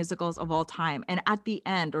favorite musicals of all time. And at the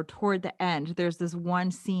end or toward the end, there's this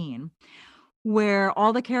one scene where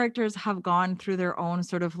all the characters have gone through their own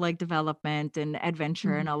sort of like development and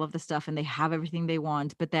adventure and Mhm. all of the stuff, and they have everything they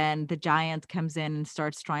want, but then the giant comes in and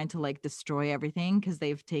starts trying to like destroy everything because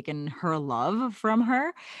they've taken her love from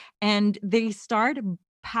her, and they start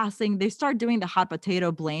doing the hot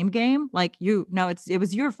potato blame game, like, you no, it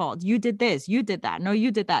was your fault, you did this, you did that, no,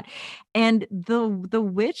 you did that. And the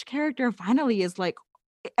witch character finally is like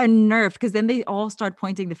a nerve, because then they all start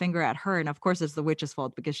pointing the finger at her, and of course it's the witch's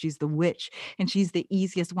fault because she's the witch and she's the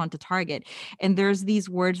easiest one to target. And there's these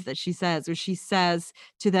words that she says, where she says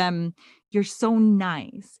to them, "You're so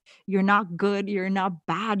nice, you're not good, you're not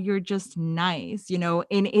bad, you're just nice,"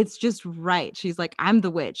 and it's just right. She's like, "I'm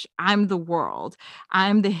the witch, I'm the world,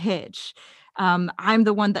 I'm the hitch, I'm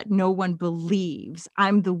the one that no one believes,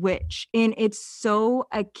 I'm the witch." And it's so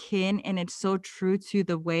akin and it's so true to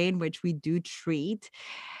the way in which we do treat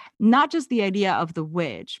not just the idea of the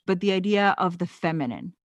witch, but the idea of the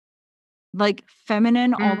feminine. Like,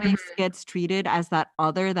 feminine Mhm. always gets treated as that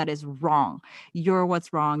other that is wrong. You're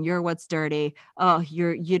what's wrong, you're what's dirty. Oh,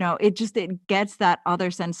 it gets that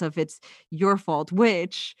other sense of it's your fault,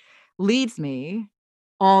 which leads me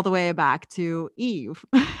all the way back to Eve.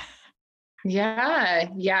 Yeah,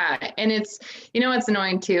 yeah. And what's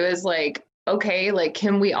annoying too is like, okay, like,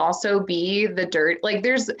 can we also be the dirt? Like,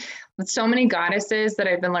 there's so many goddesses that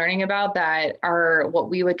I've been learning about that are what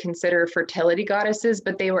we would consider fertility goddesses,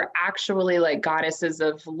 but they were actually like goddesses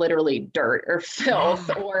of literally dirt or Yeah, filth,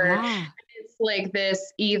 or yeah. it's like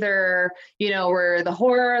this either, we're the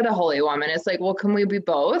whore or the holy woman. It's like, well, can we be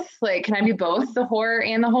both? Like, can I be both the whore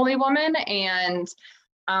and the holy woman? And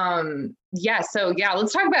yeah, so yeah,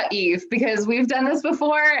 let's talk about Eve because we've done this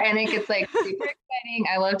before and it gets like super exciting.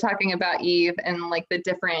 I love talking about Eve and like the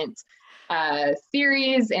different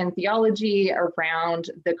theories and theology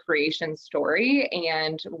around the creation story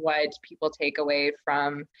and what people take away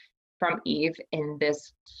from Eve in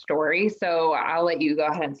this story. So I'll let you go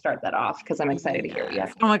ahead and start that off because I'm excited to hear what you have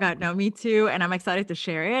Yes. to Oh my say. God. No, me too. And I'm excited to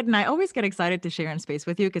share it. And I always get excited to share in space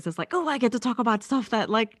with you because it's like, oh, I get to talk about stuff that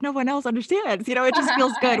like no one else understands. It just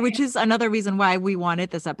feels good, which is another reason why we wanted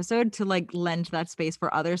this episode to like lend that space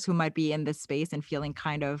for others who might be in this space and feeling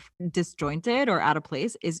kind of disjointed or out of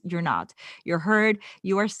place. Is you're not. You're heard,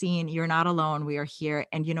 you are seen, you're not alone. We are here.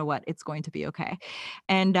 And you know what? It's going to be okay.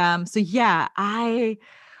 And so yeah,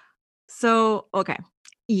 okay.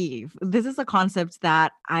 Eve. This is a concept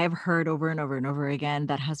that I've heard over and over and over again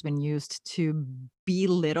that has been used to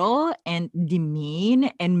belittle and demean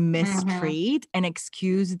and Mhm. mistreat and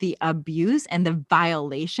excuse the abuse and the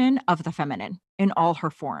violation of the feminine in all her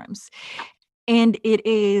forms. And it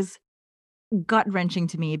is gut wrenching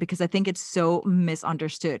to me because I think it's so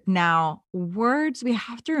misunderstood. Now, words, we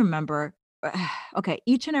have to remember okay,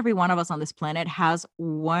 each and every one of us on this planet has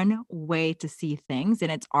one way to see things,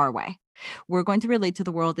 and it's our way. We're going to relate to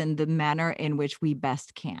the world in the manner in which we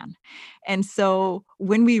best can. And so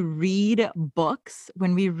when we read books,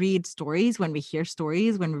 when we read stories, when we hear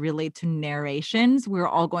stories, when we relate to narrations, we're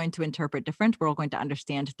all going to interpret different, we're all going to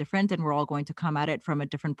understand different, and we're all going to come at it from a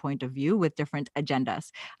different point of view with different agendas.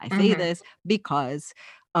 I say Mhm. this because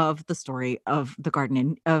of the story of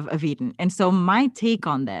the of Eden. And so my take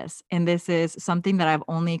on this, and this is something that I've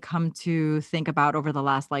only come to think about over the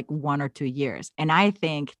last like 1 or 2 years. And I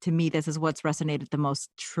think to me, this is what's resonated the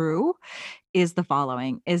most true is the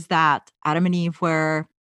following is that Adam and Eve were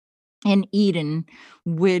in Eden,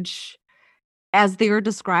 which as they are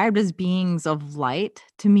described as beings of light,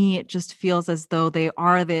 to me, it just feels as though they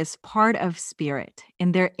are this part of spirit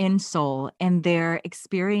in their in soul, and they're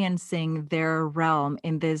experiencing their realm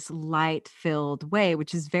in this light filled way,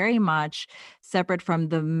 which is very much separate from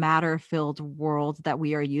the matter filled world that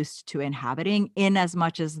we are used to inhabiting, in as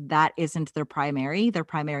much as that isn't their primary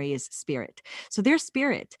is spirit. So they're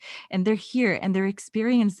spirit and they're here and they're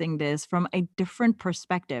experiencing this from a different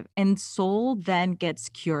perspective. And soul then gets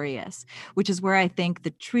curious, which is where I think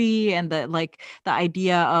the tree and the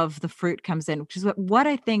idea of the fruit comes in, which is what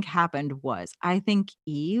I think happened was I think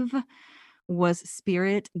Eve was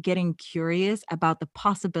spirit getting curious about the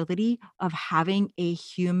possibility of having a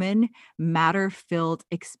human matter filled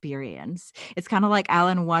experience. It's kind of like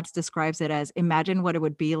Alan Watts describes it as imagine what it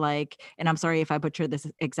would be like, and I'm sorry if I butcher this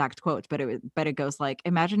exact quote, but it goes like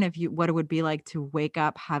imagine if you what it would be like to wake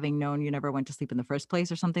up having known you never went to sleep in the first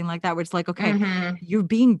place or something like that, where it's like, okay, Mhm. you're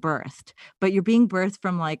being birthed, but you're being birthed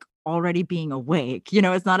from like already being awake.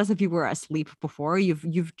 It's not as if you were asleep before.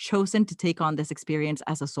 You've chosen to take on this experience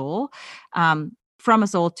as a soul, from a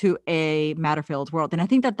soul to a matter filled world. And I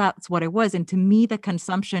think that that's what it was. And to me, the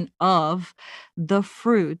consumption of the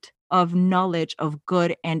fruit of knowledge of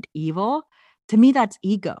good and evil, to me, that's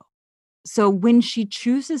ego. So when she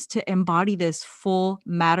chooses to embody this full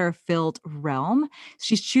matter-filled realm,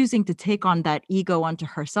 she's choosing to take on that ego onto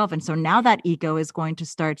herself. And so now that ego is going to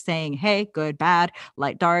start saying, hey, good, bad,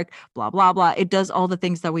 light, dark, blah, blah, blah. It does all the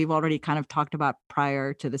things that we've already kind of talked about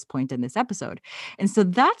prior to this point in this episode. And so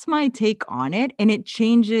that's my take on it. And it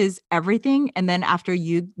changes everything. And then after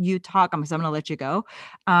you talk, I'm going to let you go.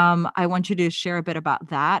 I want you to share a bit about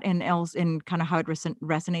that and else and kind of how it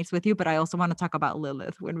resonates with you. But I also want to talk about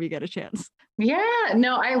Lilith when we get a chance. Yeah,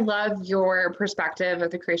 no, I love your perspective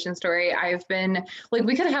of the creation story. I've been like,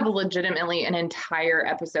 we could have legitimately an entire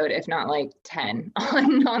episode, if not like 10,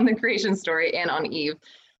 on the creation story and on Eve.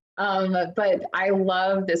 But I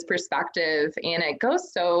love this perspective, and it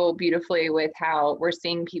goes so beautifully with how we're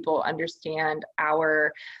seeing people understand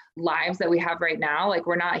our lives that we have right now. Like,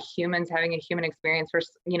 we're not humans having a human experience, we're,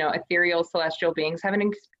 ethereal celestial beings having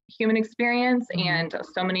a human experience. Mhm. And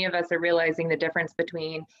so many of us are realizing the difference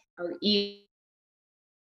between our ego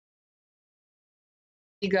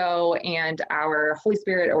and our Holy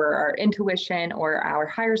Spirit, or our intuition, or our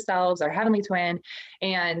higher selves, our heavenly twin.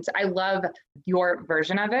 And I love your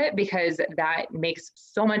version of it because that makes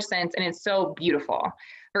so much sense and it's so beautiful.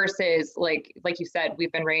 Versus like you said,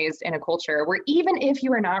 we've been raised in a culture where even if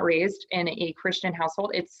you are not raised in a Christian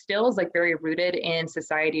household, it still is like very rooted in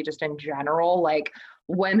society just in general. Like,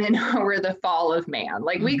 women were the fall of man,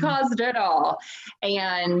 like we caused it all.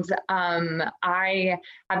 And I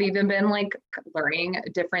have even been like learning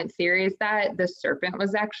different theories that the serpent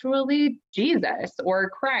was actually Jesus or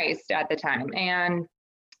Christ at the time. And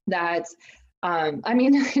that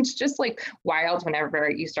it's just like wild whenever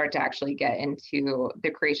you start to actually get into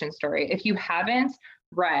the creation story. If you haven't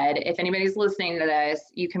read, if anybody's listening to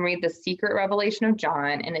this, you can read The Secret Revelation of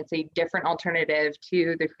John, and it's a different alternative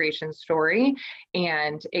to the creation story.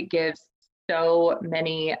 And it gives so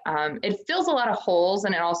many, it fills a lot of holes,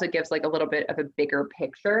 and it also gives like a little bit of a bigger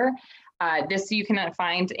picture. This you can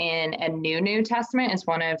find in a New Testament. It's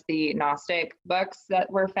one of the Gnostic books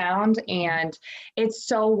that were found. And it's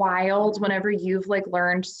so wild whenever you've like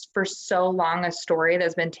learned for so long a story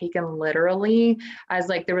that's been taken literally as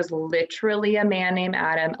like there was literally a man named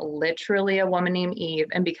Adam, literally a woman named Eve.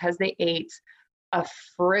 And because they ate a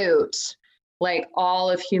fruit, like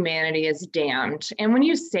all of humanity is damned. And when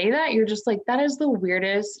you say that, you're just like, that is the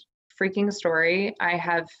weirdest freaking story I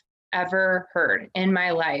have ever heard in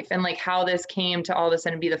my life, and like how this came to all of a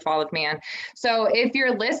sudden be the fall of man. So if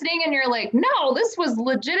you're listening and you're like, no, this was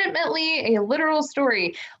legitimately a literal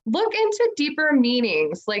story, look into deeper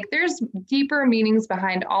meanings. Like, there's deeper meanings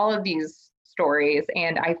behind all of these stories.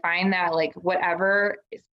 And I find that like whatever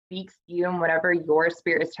speaks to you and whatever your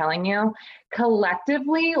spirit is telling you,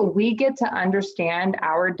 collectively, we get to understand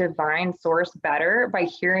our divine source better by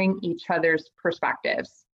hearing each other's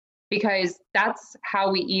perspectives, because that's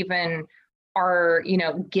how we even are,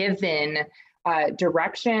 given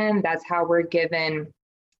direction. That's how we're given,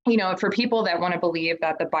 for people that want to believe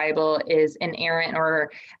that the Bible is inerrant, or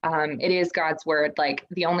it is God's word, like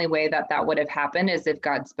the only way that that would have happened is if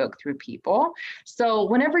God spoke through people. So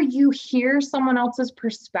whenever you hear someone else's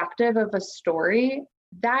perspective of a story,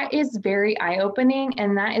 that is very eye-opening,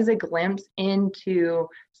 and that is a glimpse into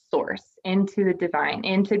source, into the divine,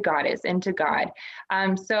 into Goddess, into God.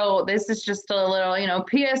 So this is just a little,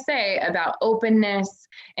 PSA about openness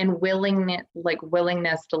and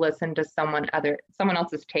willingness to listen to someone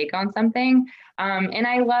else's take on something. And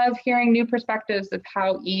I love hearing new perspectives of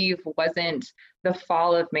how Eve wasn't the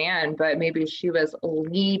fall of man, but maybe she was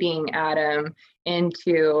leading Adam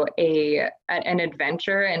into an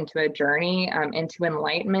adventure, into a journey, into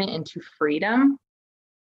enlightenment, into freedom.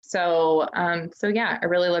 So yeah, I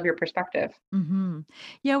really love your perspective.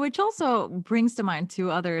 Yeah, which also brings to mind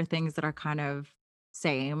two other things that are kind of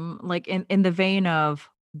same, like in the vein of,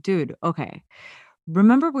 dude, okay,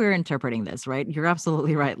 remember we're interpreting this, right? You're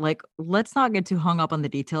absolutely right. Like, let's not get too hung up on the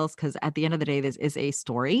details, because at the end of the day, this is a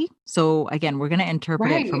story. So again, we're going to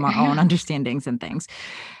interpret it Right. from our own Yeah. understandings and things.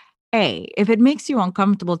 If it makes you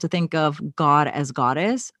uncomfortable to think of God as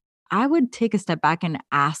goddess, I would take a step back and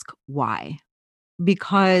ask why.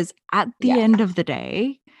 Because at the Yeah. end of the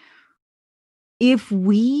day, if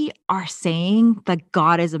we are saying that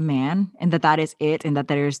God is a man and that that is it, and that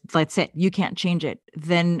there's, that's it, you can't change it,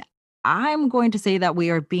 then I'm going to say that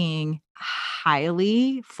we are being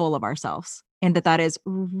highly full of ourselves, and that that is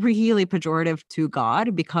really pejorative to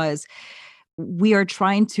God, because we are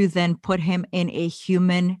trying to then put him in a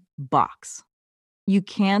human box. You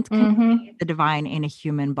can't contain the divine in a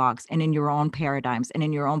human box and in your own paradigms and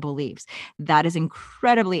in your own beliefs. That is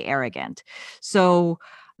incredibly arrogant. So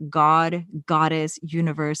God, goddess,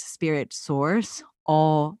 universe, spirit, source,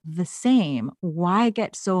 all the same. Why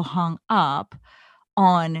get so hung up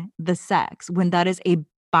on the sex when that is a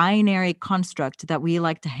binary construct that we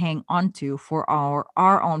like to hang onto for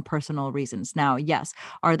our own personal reasons? Now, yes,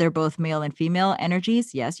 are there both male and female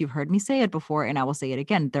energies? Yes, you've heard me say it before, and I will say it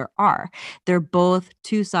again. There are. They're both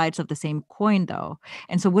two sides of the same coin, though.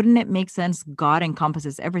 And so, wouldn't it make sense? God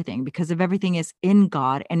encompasses everything, because if everything is in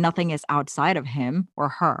God and nothing is outside of him or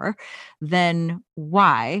her, then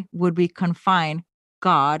why would we confine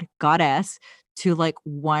God, goddess, to like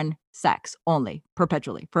one sex only,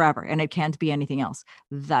 perpetually, forever, and it can't be anything else?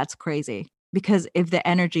 That's crazy. Because if the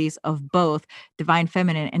energies of both divine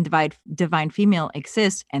feminine and divine female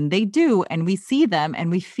exist, and they do, and we see them and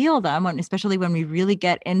we feel them, and especially when we really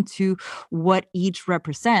get into what each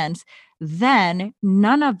represents, then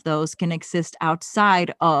none of those can exist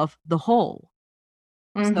outside of the whole.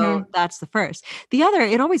 So Mm-hmm. that's the first. The other,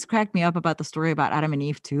 it always cracked me up about the story about Adam and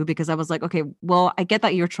Eve too, because I was like, okay, well, I get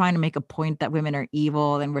that you're trying to make a point that women are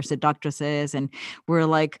evil and we're seductresses and we're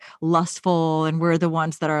like lustful and we're the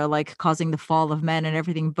ones that are like causing the fall of men and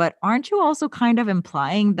everything. But aren't you also kind of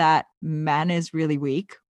implying that man is really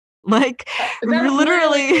weak? Like, That's literally.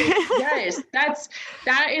 literally, yes,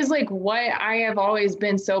 that is like what I have always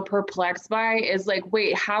been so perplexed by, is like,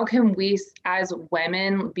 wait, how can we as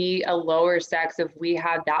women be a lower sex if we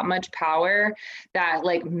have that much power, that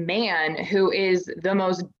like man, who is the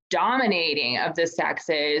most dominating of the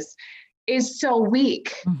sexes, is so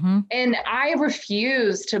weak? Mhm. And I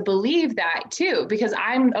refuse to believe that too, because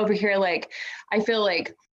I'm over here like, I feel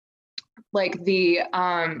like the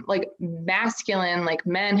like masculine, like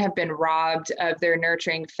men have been robbed of their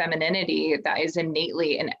nurturing femininity that is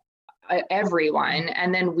innately in everyone,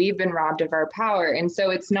 and then we've been robbed of our power. And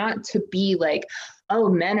so it's not to be like, oh,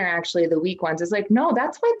 men are actually the weak ones. It's like, no,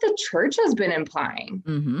 that's what the church has been implying,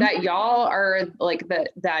 Mhm. that y'all are like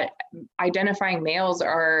that identifying males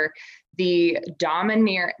are the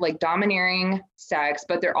domineering sex,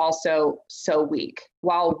 but they're also so weak,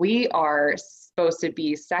 while we are supposed to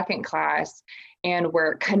be second class and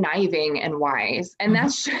we're conniving and wise. And Mhm.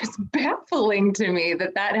 that's just baffling to me,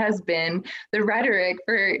 that that has been the rhetoric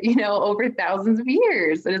for, over thousands of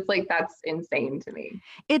years. And it's like, that's insane to me.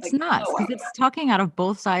 It's Like, nuts no because way. it's talking out of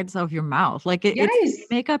both sides of your mouth. Like, it's Yes.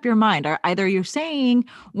 make up your mind. Or either you're saying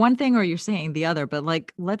one thing or you're saying the other. But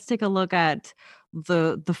like, let's take a look at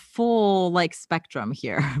the full like spectrum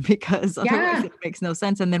here, because otherwise Yeah. it makes no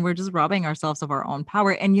sense. And then we're just robbing ourselves of our own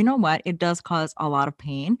power. And you know what? It does cause a lot of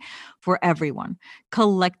pain for everyone.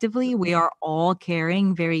 Collectively, we are all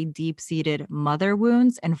carrying very deep-seated mother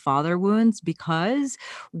wounds and father wounds because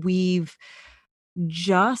we've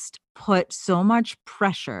just put so much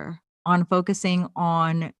pressure on focusing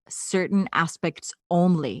on certain aspects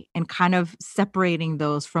only and kind of separating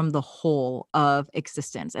those from the whole of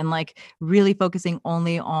existence, and like really focusing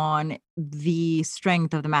only on the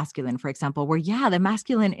strength of the masculine, for example, where yeah, the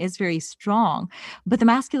masculine is very strong, but the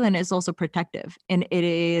masculine is also protective and it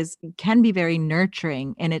is can be very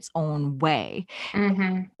nurturing in its own way.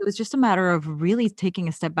 Mm-hmm. It was just a matter of really taking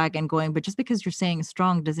a step back and going, but just because you're saying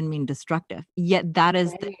strong doesn't mean destructive. Yet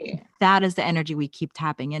Right. that is the energy we keep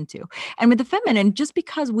tapping into. And with the feminine, just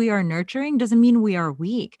because we are nurturing doesn't mean we are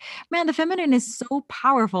weak. Man, the feminine is so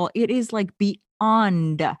powerful. It is like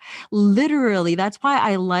beyond, literally. That's why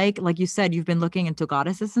I like you said, you've been looking into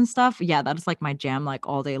goddesses and stuff. Yeah, that is like my jam, like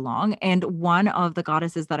all day long. And one of the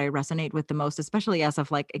goddesses that I resonate with the most, especially as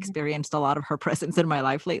I've like experienced a lot of her presence in my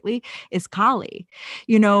life lately, is Kali,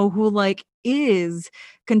 who like is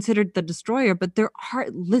considered the destroyer, but there are,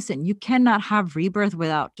 listen, you cannot have rebirth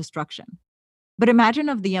without destruction. But imagine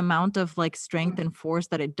of the amount of like strength and force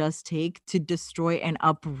that it does take to destroy and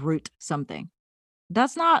uproot something.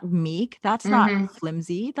 That's not meek. That's not Mm-hmm.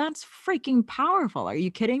 flimsy. That's freaking powerful. Are you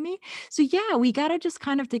kidding me? So yeah, we gotta just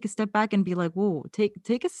kind of take a step back and be like, whoa,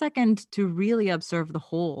 take a second to really observe the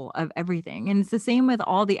whole of everything. And it's the same with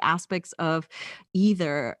all the aspects of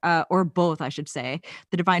either or both, I should say,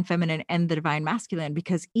 the divine feminine and the divine masculine,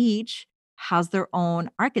 because each has their own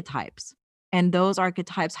archetypes. And those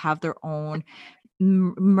archetypes have their own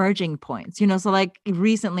merging points, so like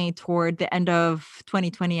recently toward the end of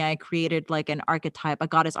 2020, I created like a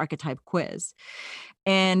goddess archetype quiz.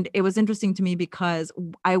 And it was interesting to me because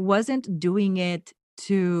I wasn't doing it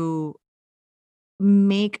to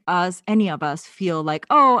make any of us feel like,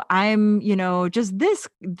 oh, I'm, just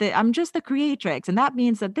I'm just the creatrix. And that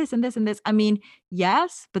means that this and this and this. I mean,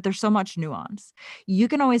 yes, but there's so much nuance. You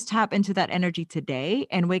can always tap into that energy today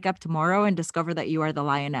and wake up tomorrow and discover that you are the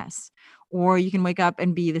lioness. or you can wake up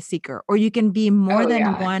and be the seeker, or you can be more Oh than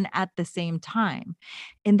yeah. one at the same time.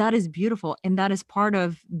 And that is beautiful. And that is part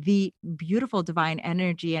of the beautiful divine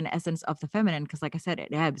energy and essence of the feminine. Because, like I said,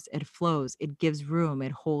 it ebbs, it flows, it gives room,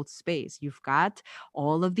 it holds space. You've got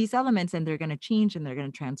all of these elements, and they're going to change and they're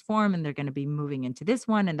going to transform, and they're going to be moving into this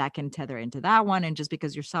one, and that can tether into that one. And just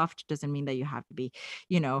because you're soft doesn't mean that you have to be,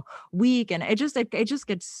 weak. And it just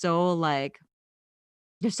gets so like,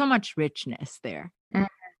 there's so much richness there. Mm.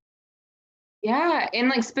 Yeah, and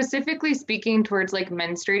like specifically speaking towards like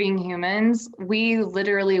menstruating humans, we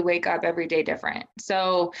literally wake up every day different.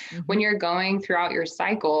 So when Mhm. you're going throughout your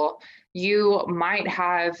cycle, you might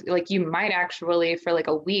have like you might actually for like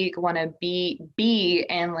a week want to be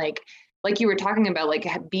and like you were talking about like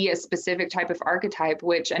be a specific type of archetype,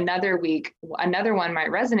 which another week another one might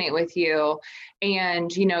resonate with you.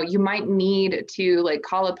 And you might need to like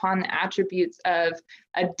call upon the attributes of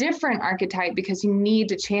a different archetype because you need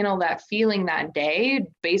to channel that feeling that day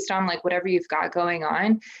based on like whatever you've got going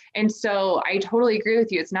on. And so I totally agree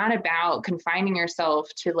with you. It's not about confining yourself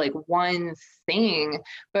to like one thing,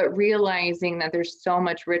 but realizing that there's so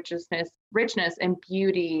much richness and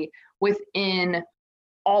beauty within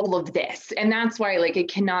all of this. And that's why like it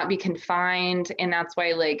cannot be confined. And that's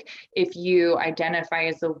why like if you identify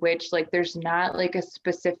as a witch, like there's not like a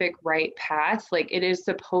specific right path. Like it is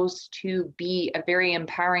supposed to be a very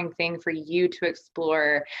empowering thing for you to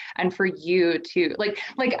explore and for you to like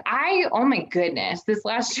I, oh my goodness, this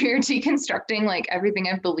last year deconstructing like everything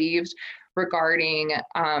I've believed regarding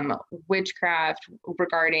witchcraft,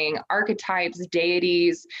 regarding archetypes,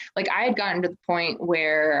 deities. Like I had gotten to the point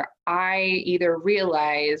where I either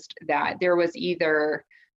realized that there was either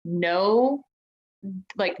no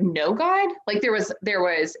no God, like there was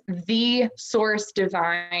the source,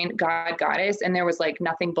 divine God, goddess, and there was like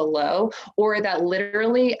nothing below, or that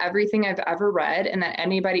literally everything I've ever read and that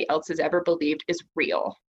anybody else has ever believed is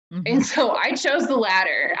real. And Mhm. so I chose the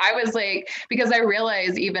latter. I was like, because I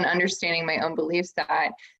realized, even understanding my own beliefs,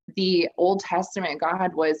 that the Old Testament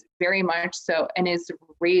God was very much so an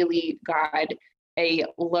Israeli God, a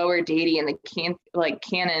lower deity in the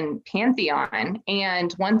canon pantheon.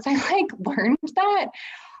 And once I like learned that,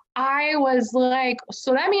 I was like,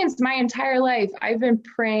 so that means my entire life I've been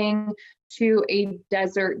praying to a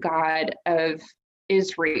desert God of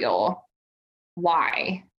Israel.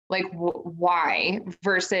 Why? Like, why?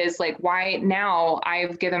 Versus like, why now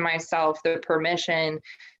I've given myself the permission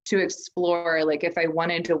to explore, like, if I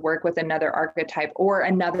wanted to work with another archetype or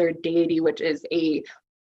another deity, which is a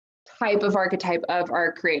type of archetype of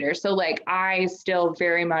our creator. So, like, I still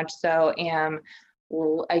very much so am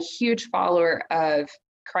a huge follower of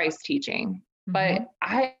Christ's teaching, but Mhm.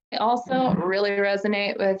 I also really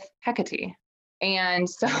resonate with Hecate. And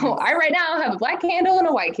so I Yes. right now have a black candle and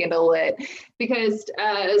a white candle lit because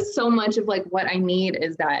so much of like what I need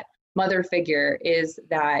is that mother figure, is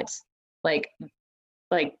that like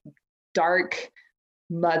like dark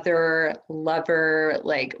mother, lover,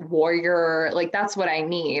 like warrior, like that's what I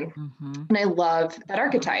need. Mhm. And I love that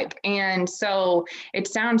archetype. And so it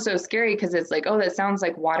sounds so scary because it's like, oh, that sounds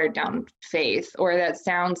like watered down faith, or that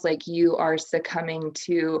sounds like you are succumbing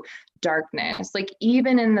to darkness. Like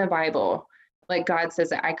even in the Bible, like God says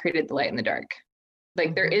that I created the light and the dark.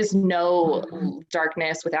 Like there Mhm. is no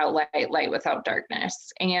darkness without light, light without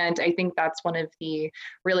darkness. And I think that's one of the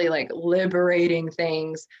really like liberating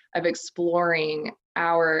things of exploring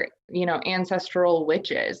our, ancestral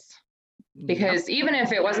witches. Yep. Because even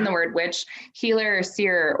if it wasn't the word witch, healer,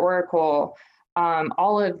 seer, oracle,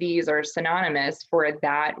 all of these are synonymous for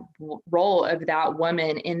that role of that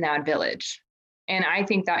woman in that village. And I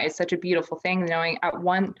think that is such a beautiful thing, knowing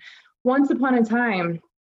once upon a time,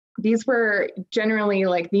 these were generally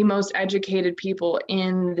like the most educated people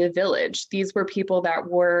in the village. These were people that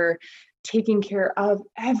were taking care of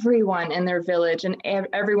everyone in their village, and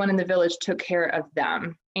everyone in the village took care of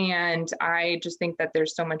them. And I just think that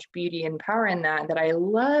there's so much beauty and power in that, that I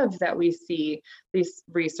love that we see this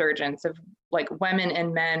resurgence of like women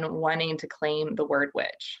and men wanting to claim the word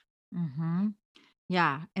witch. Mhm.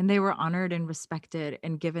 Yeah, and they were honored and respected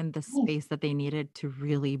and given the space that they needed to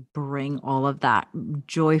really bring all of that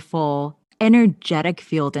joyful, energetic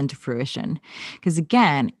field into fruition. Because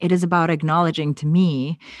again, it is about acknowledging to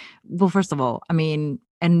me, well, first of all, I mean,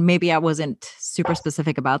 and maybe I wasn't super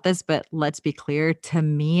specific about this, but let's be clear, to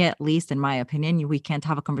me, at least in my opinion, we can't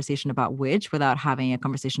have a conversation about witch without having a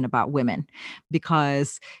conversation about women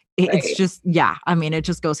because it's Right. just, yeah, I mean, it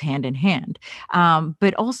just goes hand in hand.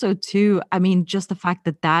 But also, too, I mean, just the fact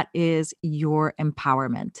that that is your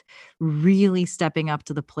empowerment, really stepping up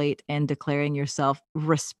to the plate and declaring yourself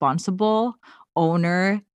responsible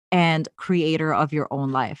owner and creator of your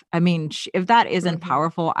own life. I mean, if that isn't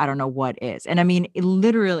powerful, I don't know what is. And I mean,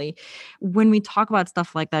 literally, when we talk about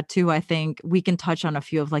stuff like that too, I think we can touch on a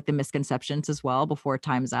few of like the misconceptions as well before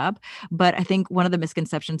time's up. But I think one of the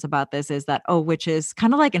misconceptions about this is that, oh, witches,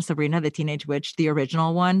 kind of like in Sabrina, the Teenage Witch, the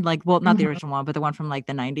original one, like, well, not the Mhm. original one, but the one from like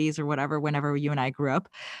the 90s or whatever, whenever you and I grew up,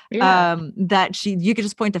 Yeah. that you could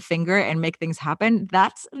just point a finger and make things happen.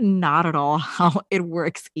 That's not at all how it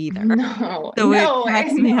works either. No, So it no,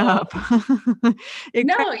 cracks and me no. up. It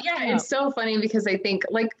No, cracks yeah, me up. it's so funny because I think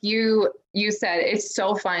like you said, it's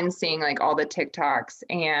so fun seeing like all the TikToks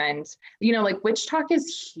and like witch talk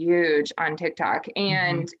is huge on TikTok Mhm,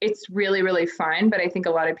 and it's really, really fun. But I think a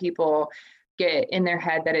lot of people get in their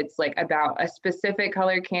head that it's like about a specific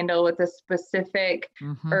color candle with a specific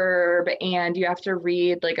mhm. herb and you have to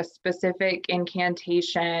read like a specific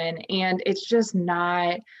incantation and it's just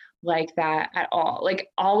not like that at all. Like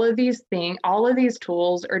all of these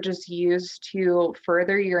tools are just used to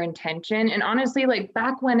further your intention. And honestly, like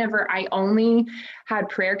back whenever I only had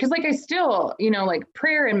prayer, because like I still, like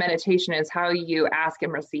prayer and meditation is how you ask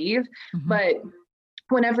and receive. Mhm. But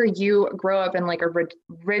whenever you grow up in like a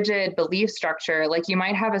rigid belief structure, like you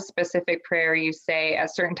might have a specific prayer you say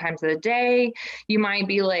at certain times of the day. You might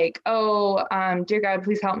be like, oh, dear God,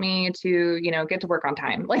 please help me to, get to work on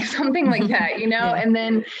time, like something like that, Yeah. And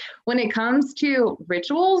then when it comes to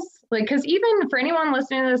rituals, like, because even for anyone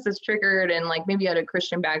listening to this is triggered and like maybe you had a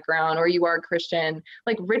Christian background or you are Christian,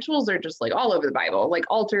 like rituals are just like all over the Bible, like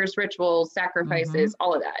altars, rituals, Mhm. sacrifices,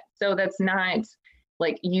 all of that. So that's not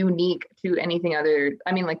like unique to anything other.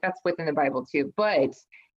 I mean, like that's within the Bible too, but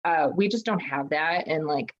we just don't have that in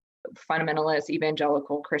like fundamentalist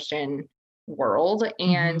evangelical Christian world.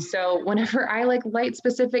 And Mhm. so whenever I like light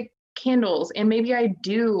specific candles and maybe I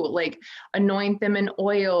do like anoint them in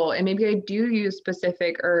oil and maybe I do use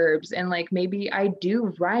specific herbs and like maybe I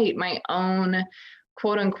do write my own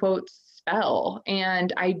quote unquote spell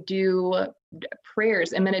and I do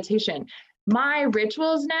prayers and meditation, my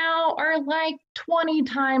rituals now are like 20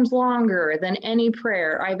 times longer than any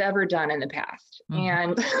prayer I've ever done in the past. Mhm.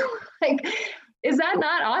 And like, is that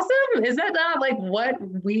not awesome? Is that not like what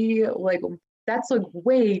we like? That's like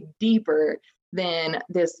way deeper than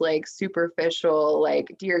this like superficial,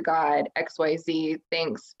 like, dear God, XYZ,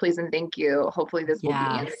 thanks, please, and thank you. Hopefully this will be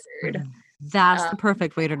Yes. answered. That's Um, the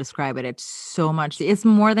perfect way to describe it. It's so much. It's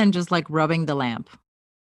more than just like rubbing the lamp.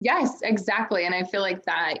 yes, exactly. And I feel like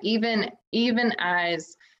that even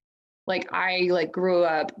as like I like grew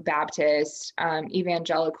up Baptist,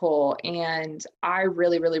 evangelical, and I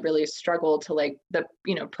really, really, really struggled to like the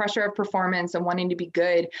pressure of performance and wanting to be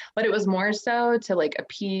good. But it was more so to like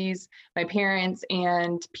appease my parents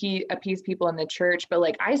and appease people in the church. But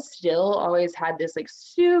like I still always had this like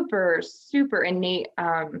super, super innate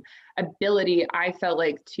ability, I felt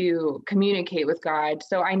like, to communicate with God.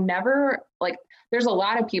 So I never like. There's a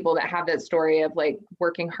lot of people that have that story of like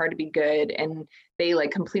working hard to be good and they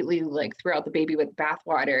like completely like threw out the baby with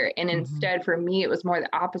bathwater. And Mhm. instead, for me, it was more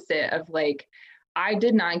the opposite of like, I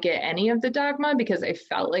did not get any of the dogma because I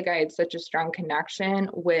felt like I had such a strong connection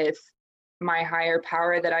with my higher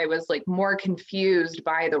power that I was like more confused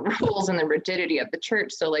by the rules and the rigidity of the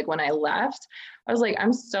church. So like when I left, I was like,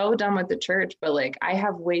 I'm so done with the church, but like I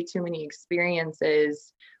have way too many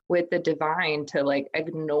experiences with the divine to like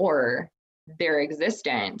ignore their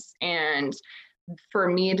existence. And for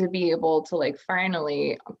me to be able to like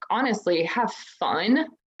finally honestly have fun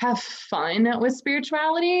with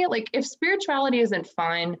spirituality, like if spirituality isn't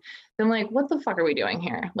fun, then like what the fuck are we doing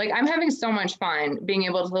here? Like I'm having so much fun being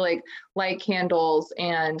able to like light candles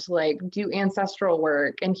and like do ancestral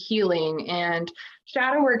work and healing, and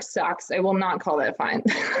shadow work sucks. I will not call that fun.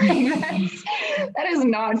 That is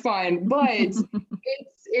not fun, but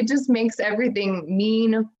it just makes everything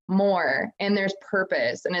mean more and there's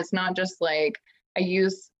purpose, and it's not just like I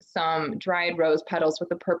used some dried rose petals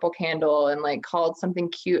with a purple candle and like called something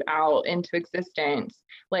cute out into existence.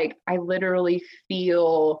 Like I literally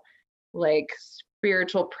feel like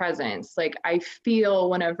spiritual presence. Like I feel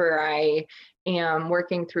whenever I am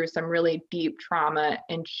working through some really deep trauma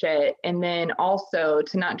and shit. And then also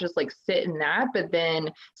to not just like sit in that, but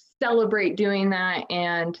then celebrate doing that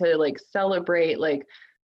and to like celebrate like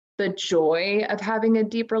the joy of having a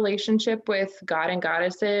deep relationship with God and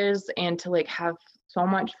goddesses and to like have so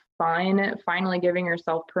much fun finally giving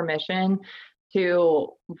yourself permission to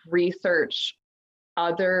research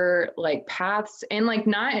other like paths, and like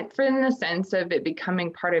not for in the sense of it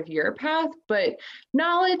becoming part of your path, but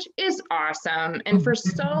knowledge is awesome. And for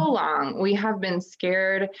so long we have been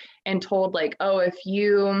scared and told like, oh, if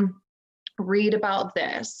you read about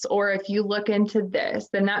this, or if you look into this,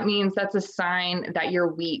 then that means that's a sign that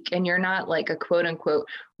you're weak and you're not like a quote unquote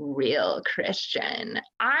real Christian.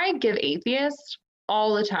 I give atheists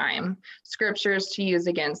all the time scriptures to use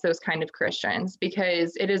against those kind of Christians,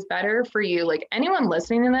 because it is better for you, like anyone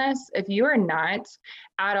listening to this, if you are not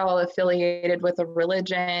at all affiliated with a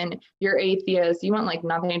religion, you're atheist, you want like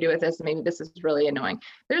nothing to do with this, maybe this is really annoying.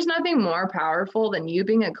 There's nothing more powerful than you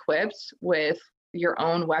being equipped with your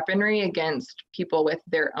own weaponry against people with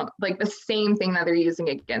their own, like the same thing that they're using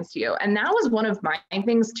against you. And that was one of my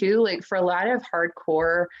things too, like for a lot of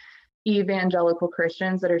hardcore evangelical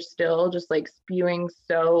Christians that are still just like spewing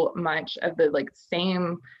so much of the like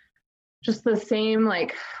same, just the same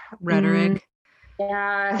like Rhetoric.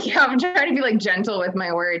 Yeah, I'm trying to be like gentle with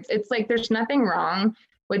my words. It's like there's nothing wrong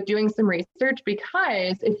with doing some research,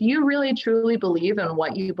 because if you really truly believe in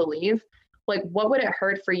what you believe, like what would it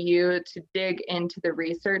hurt for you to dig into the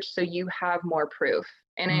research so you have more proof?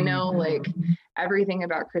 And I know like everything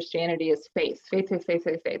about Christianity is faith, faith, faith, faith,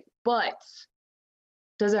 faith, faith. But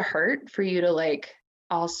does it hurt for you to like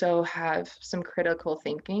also have some critical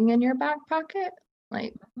thinking in your back pocket?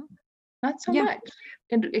 Like, not so much.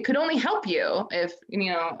 It could only help you if,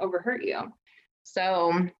 overhurt you.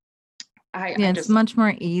 So It's much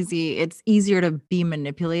more easy. It's easier to be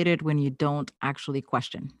manipulated when you don't actually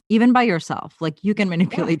question, even by yourself. Like you can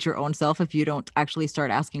manipulate your own self if you don't actually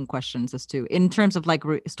start asking questions as to, in terms of like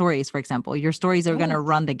stories, for example, your stories are going to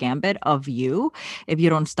run the gambit of you if you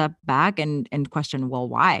don't step back and question, well,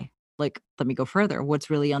 why? Like, let me go further. What's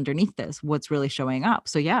really underneath this? What's really showing up?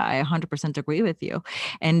 So yeah, I 100% agree with you.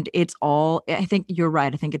 And I think you're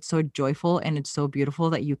right. I think it's so joyful and it's so beautiful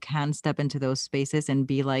that you can step into those spaces and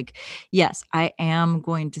be like, yes, I am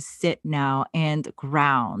going to sit now and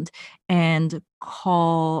ground and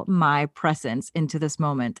call my presence into this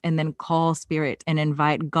moment, and then call spirit and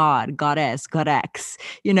invite God, goddess, God X,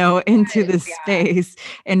 into this space,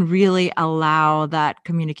 and really allow that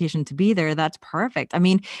communication to be there. That's perfect. I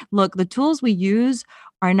mean, look, the tools we use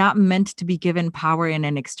are not meant to be given power in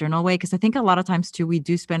an external way, because I think a lot of times too we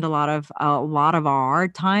do spend a lot of our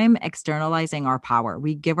time externalizing our power.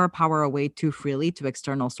 We give our power away too freely to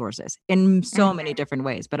external sources in so many different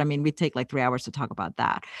ways, but I mean, we take like 3 hours to talk about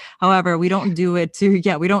that. However, we don't do it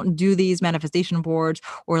we don't do these manifestation boards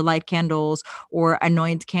or light candles or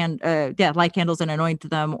light candles and anoint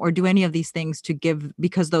them, or do any of these things to give,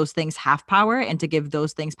 because those things have power, and to give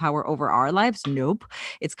those things power over our lives. Nope.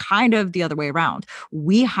 It's kind of the other way around.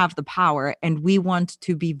 We have the power, and we want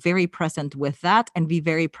to be very present with that and be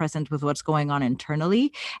very present with what's going on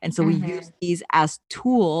internally. And so we use these as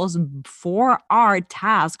tools for our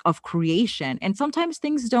task of creation. And sometimes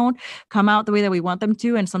things don't come out the way that we want them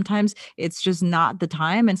to. And sometimes it's just not the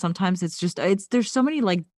time. And sometimes there's so many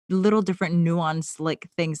like little different nuance like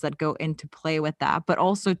things that go into play with that, but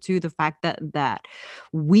also to the fact that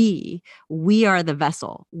we are the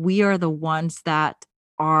vessel. We are the ones that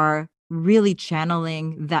are really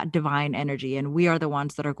channeling that divine energy, and we are the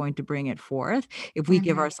ones that are going to bring it forth if we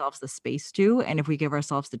give ourselves the space to, and if we give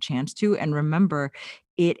ourselves the chance to. And remember,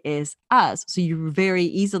 it is us. So you very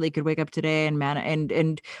easily could wake up today and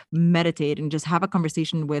and meditate and just have a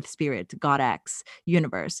conversation with spirit, God X,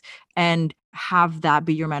 universe, and have that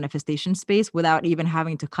be your manifestation space without even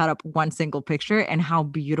having to cut up one single picture. And how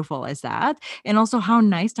beautiful is that? And also how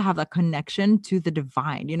nice to have that connection to the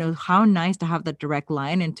divine, how nice to have that direct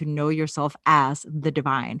line and to know yourself as the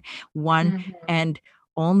divine one and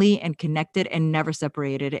only, and connected and never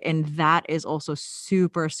separated. And that is also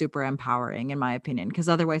super, super empowering in my opinion, because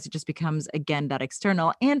otherwise it just becomes, again, that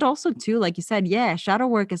external. And also too, like you said, shadow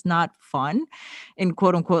work is not fun in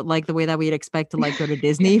quote unquote, like the way that we'd expect to like go to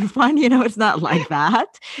Disney fun, it's not like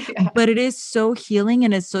that, but it is so healing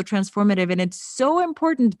and it's so transformative. And it's so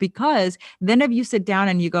important, because then if you sit down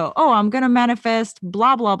and you go, oh, I'm going to manifest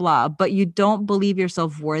blah, blah, blah, but you don't believe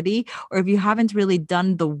yourself worthy, or if you haven't really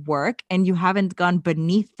done the work and you haven't gone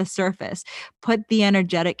beneath the surface, put the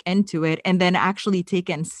energetic into it, and then actually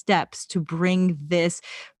taken steps to bring this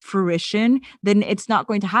fruition, then it's not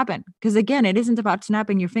going to happen. Because again, it isn't about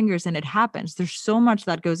snapping your fingers and it happens. There's so much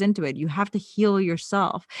that goes into it. You have to heal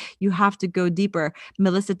yourself. You have to go deeper.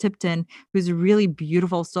 Melissa Tipton, who's a really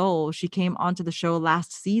beautiful soul, she came onto the show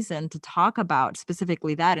last season to talk about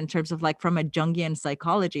specifically that, in terms of like from a Jungian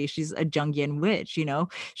psychology. She's a Jungian witch,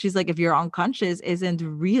 she's like, if your unconscious isn't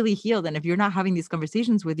really healed, and if you're not having these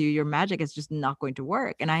conversations with you, your magic is just not going to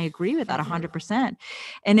work. And I agree with that 100%.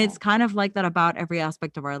 And it's kind of like that about every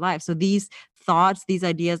aspect of our life. So these thoughts, these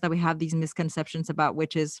ideas that we have, these misconceptions about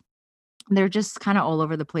witches, they're just kind of all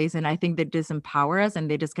over the place. And I think they disempower us and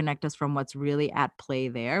they disconnect us from what's really at play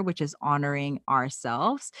there, which is honoring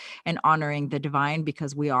ourselves and honoring the divine,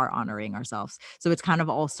 because we are honoring ourselves. So it's kind of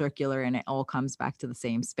all circular and it all comes back to the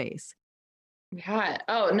same space. Yeah.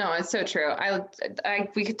 Oh no, it's so true.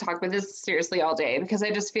 We could talk about this seriously all day, because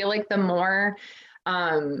I just feel like the more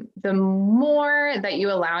that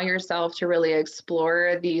you allow yourself to really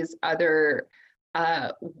explore these other,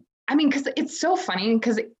 I mean, because it's so funny,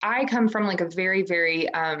 because I come from like a very, very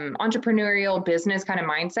entrepreneurial business kind of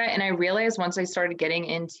mindset. And I realized once I started getting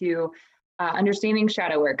into understanding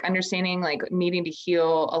shadow work, understanding like needing to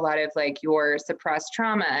heal a lot of like your suppressed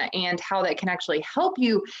trauma and how that can actually help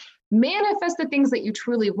you manifest the things that you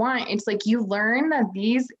truly want. It's like you learn that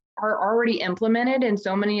these are already implemented in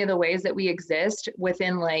so many of the ways that we exist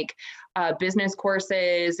within like business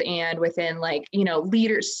courses and within like, you know,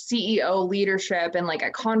 CEO leadership and like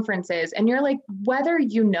at conferences. And you're like, whether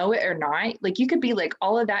you know it or not, like you could be like,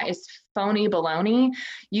 all of that is phony baloney.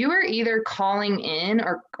 You are either calling in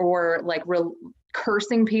or like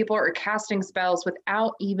cursing people or casting spells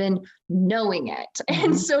without even knowing it. Mm-hmm.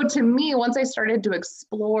 And so to me, once I started to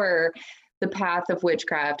explore the path of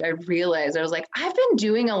witchcraft, I realized I was like, I've been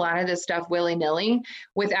doing a lot of this stuff willy-nilly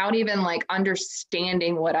without even like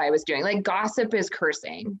understanding what I was doing. Like gossip is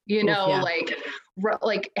cursing, you know, yeah.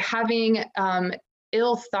 like having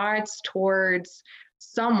ill thoughts towards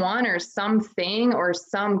someone or something or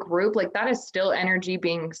some group, like that is still energy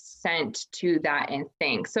being sent to that and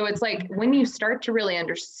thing. So it's like when you start to really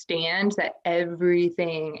understand that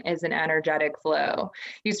everything is an energetic flow,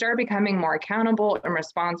 you start becoming more accountable and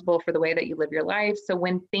responsible for the way that you live your life. So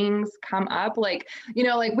when things come up, like, you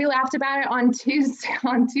know, like we laughed about it on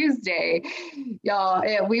Tuesday,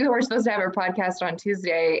 y'all, we were supposed to have our podcast on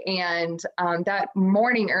Tuesday. And that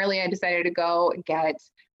morning early, I decided to go get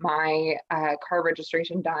my car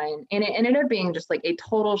registration done, and it ended up being just like a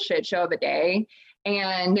total shit show of a day.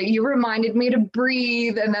 And you reminded me to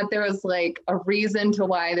breathe and that there was like a reason to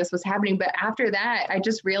why this was happening. But after that, I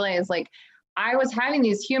just realized like I was having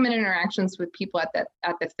these human interactions with people at the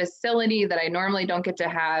facility that I normally don't get to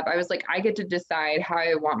have. I was like, I get to decide how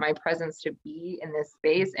I want my presence to be in this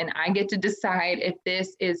space. And I get to decide if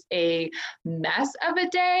this is a mess of a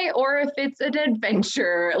day or if it's an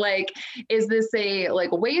adventure. Like, is this a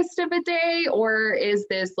like waste of a day, or is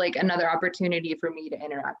this like another opportunity for me to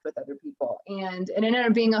interact with other people? And it ended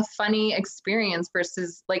up being a funny experience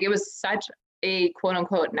versus like, it was such a quote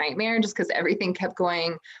unquote nightmare just because everything kept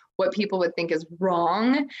going what people would think is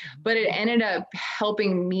wrong, but it ended up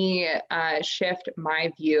helping me shift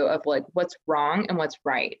my view of like what's wrong and what's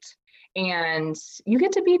right. And you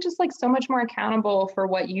get to be just like so much more accountable for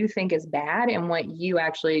what you think is bad and what you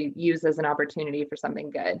actually use as an opportunity for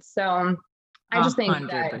something good. So I just think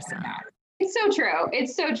 100%. that it's so true.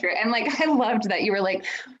 It's so true. And like, I loved that you were like,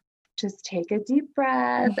 just take a deep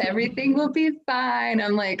breath. Everything will be fine.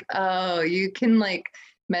 I'm like, oh, you can like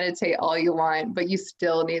meditate all you want, but you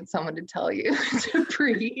still need someone to tell you to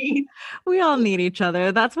breathe. We all need each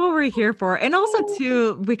other. That's what we're here for. And also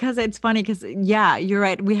too, because it's funny, because yeah, you're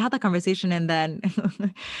right. We had that conversation and then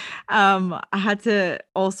I had to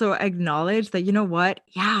also acknowledge that, you know what?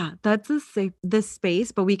 Yeah, that's this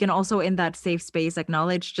space, but we can also in that safe space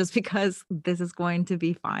acknowledge just because this is going to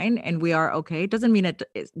be fine and we are okay, doesn't mean it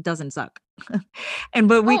doesn't suck.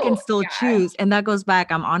 But we can still choose. And that goes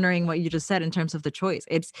back, I'm honoring what you just said in terms of the choice.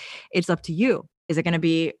 It's up to you. Is it going to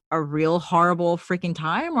be a real horrible freaking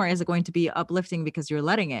time, or is it going to be uplifting because you're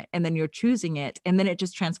letting it and then you're choosing it and then it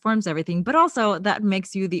just transforms everything? But also that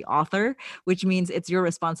makes you the author, which means it's your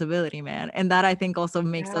responsibility, man. And that I think also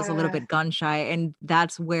makes us a little bit gun shy. And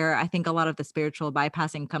that's where I think a lot of the spiritual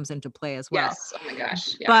bypassing comes into play as well. Yes. Oh my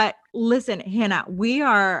gosh. Yeah. But listen, Hannah, we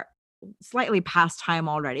are slightly past time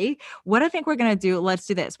already. What I think we're going to do, let's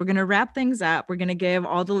do this. We're going to wrap things up. We're going to give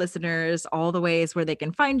all the listeners all the ways where they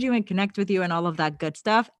can find you and connect with you and all of that good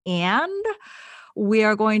stuff. And we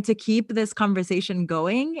are going to keep this conversation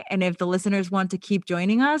going. And if the listeners want to keep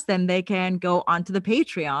joining us, then they can go onto the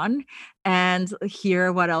Patreon and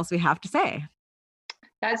hear what else we have to say.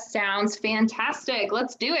 That sounds fantastic.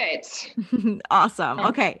 Let's do it. Awesome.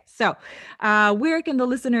 Okay. So where can the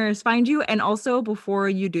listeners find you? And also before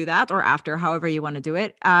you do that, or after, however you want to do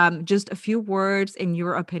it, just a few words in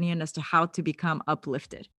your opinion as to how to become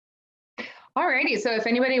uplifted. Alrighty. So if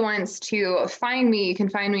anybody wants to find me, you can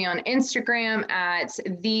find me on Instagram at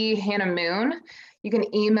the Hannah Moon. You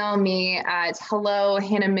can email me at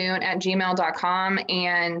hellohannahmoon@gmail.com.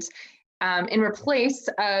 And in replace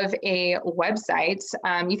of a website,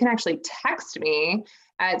 you can actually text me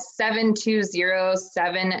at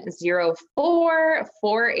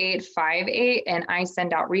 720-704-4858. And I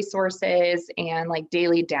send out resources and like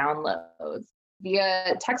daily downloads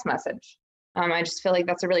via text message. I just feel like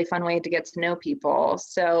that's a really fun way to get to know people.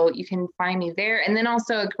 So you can find me there. And then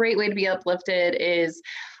also a great way to be uplifted is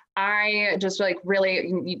I just like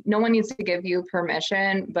really, no one needs to give you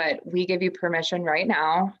permission, but we give you permission right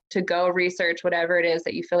now to go research whatever it is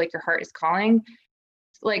that you feel like your heart is calling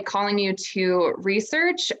you to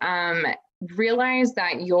research. Realize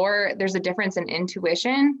that there's a difference in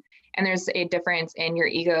intuition and there's a difference in your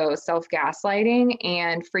ego self-gaslighting.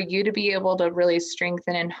 And for you to be able to really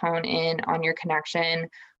strengthen and hone in on your connection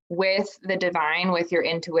with the divine, with your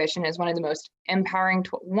intuition, is one of the most empowering,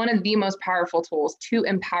 one of the most powerful tools to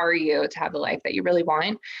empower you to have the life that you really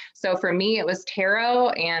want. So for me, it was tarot,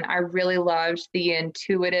 and I really loved the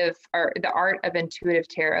art of intuitive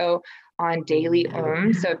tarot on Daily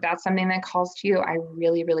So if that's something that calls to you, I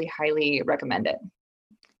really, really highly recommend it.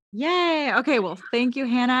 Yay. Okay. Well, thank you,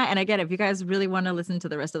 Hannah. And again, if you guys really want to listen to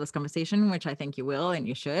the rest of this conversation, which I think you will and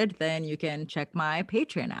you should, then you can check my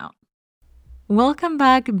Patreon out. Welcome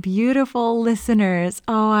back, beautiful listeners.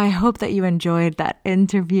 Oh, I hope that you enjoyed that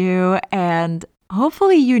interview, and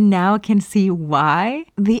hopefully you now can see why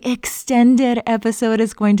the extended episode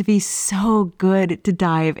is going to be so good to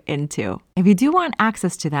dive into. If you do want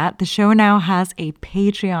access to that, the show now has a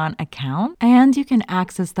Patreon account, and you can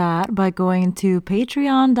access that by going to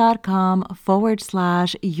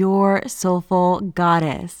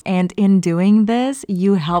patreon.com/yoursoulfulgoddess. And in doing this,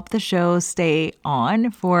 you help the show stay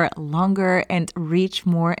on for longer and reach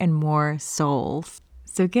more and more souls.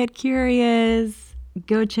 So get curious.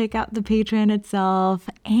 Go check out the Patreon itself.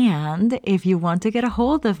 And if you want to get a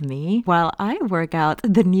hold of me while I work out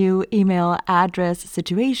the new email address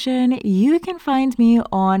situation, you can find me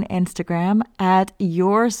on Instagram at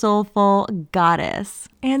yoursoulfulgoddess.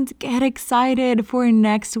 And get excited for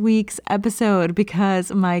next week's episode,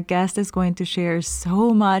 because my guest is going to share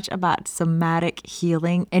so much about somatic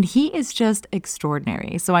healing, and he is just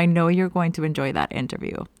extraordinary. So I know you're going to enjoy that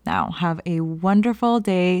interview. Now, have a wonderful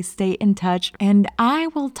day, stay in touch, and I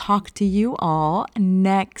will talk to you all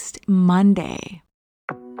next Monday.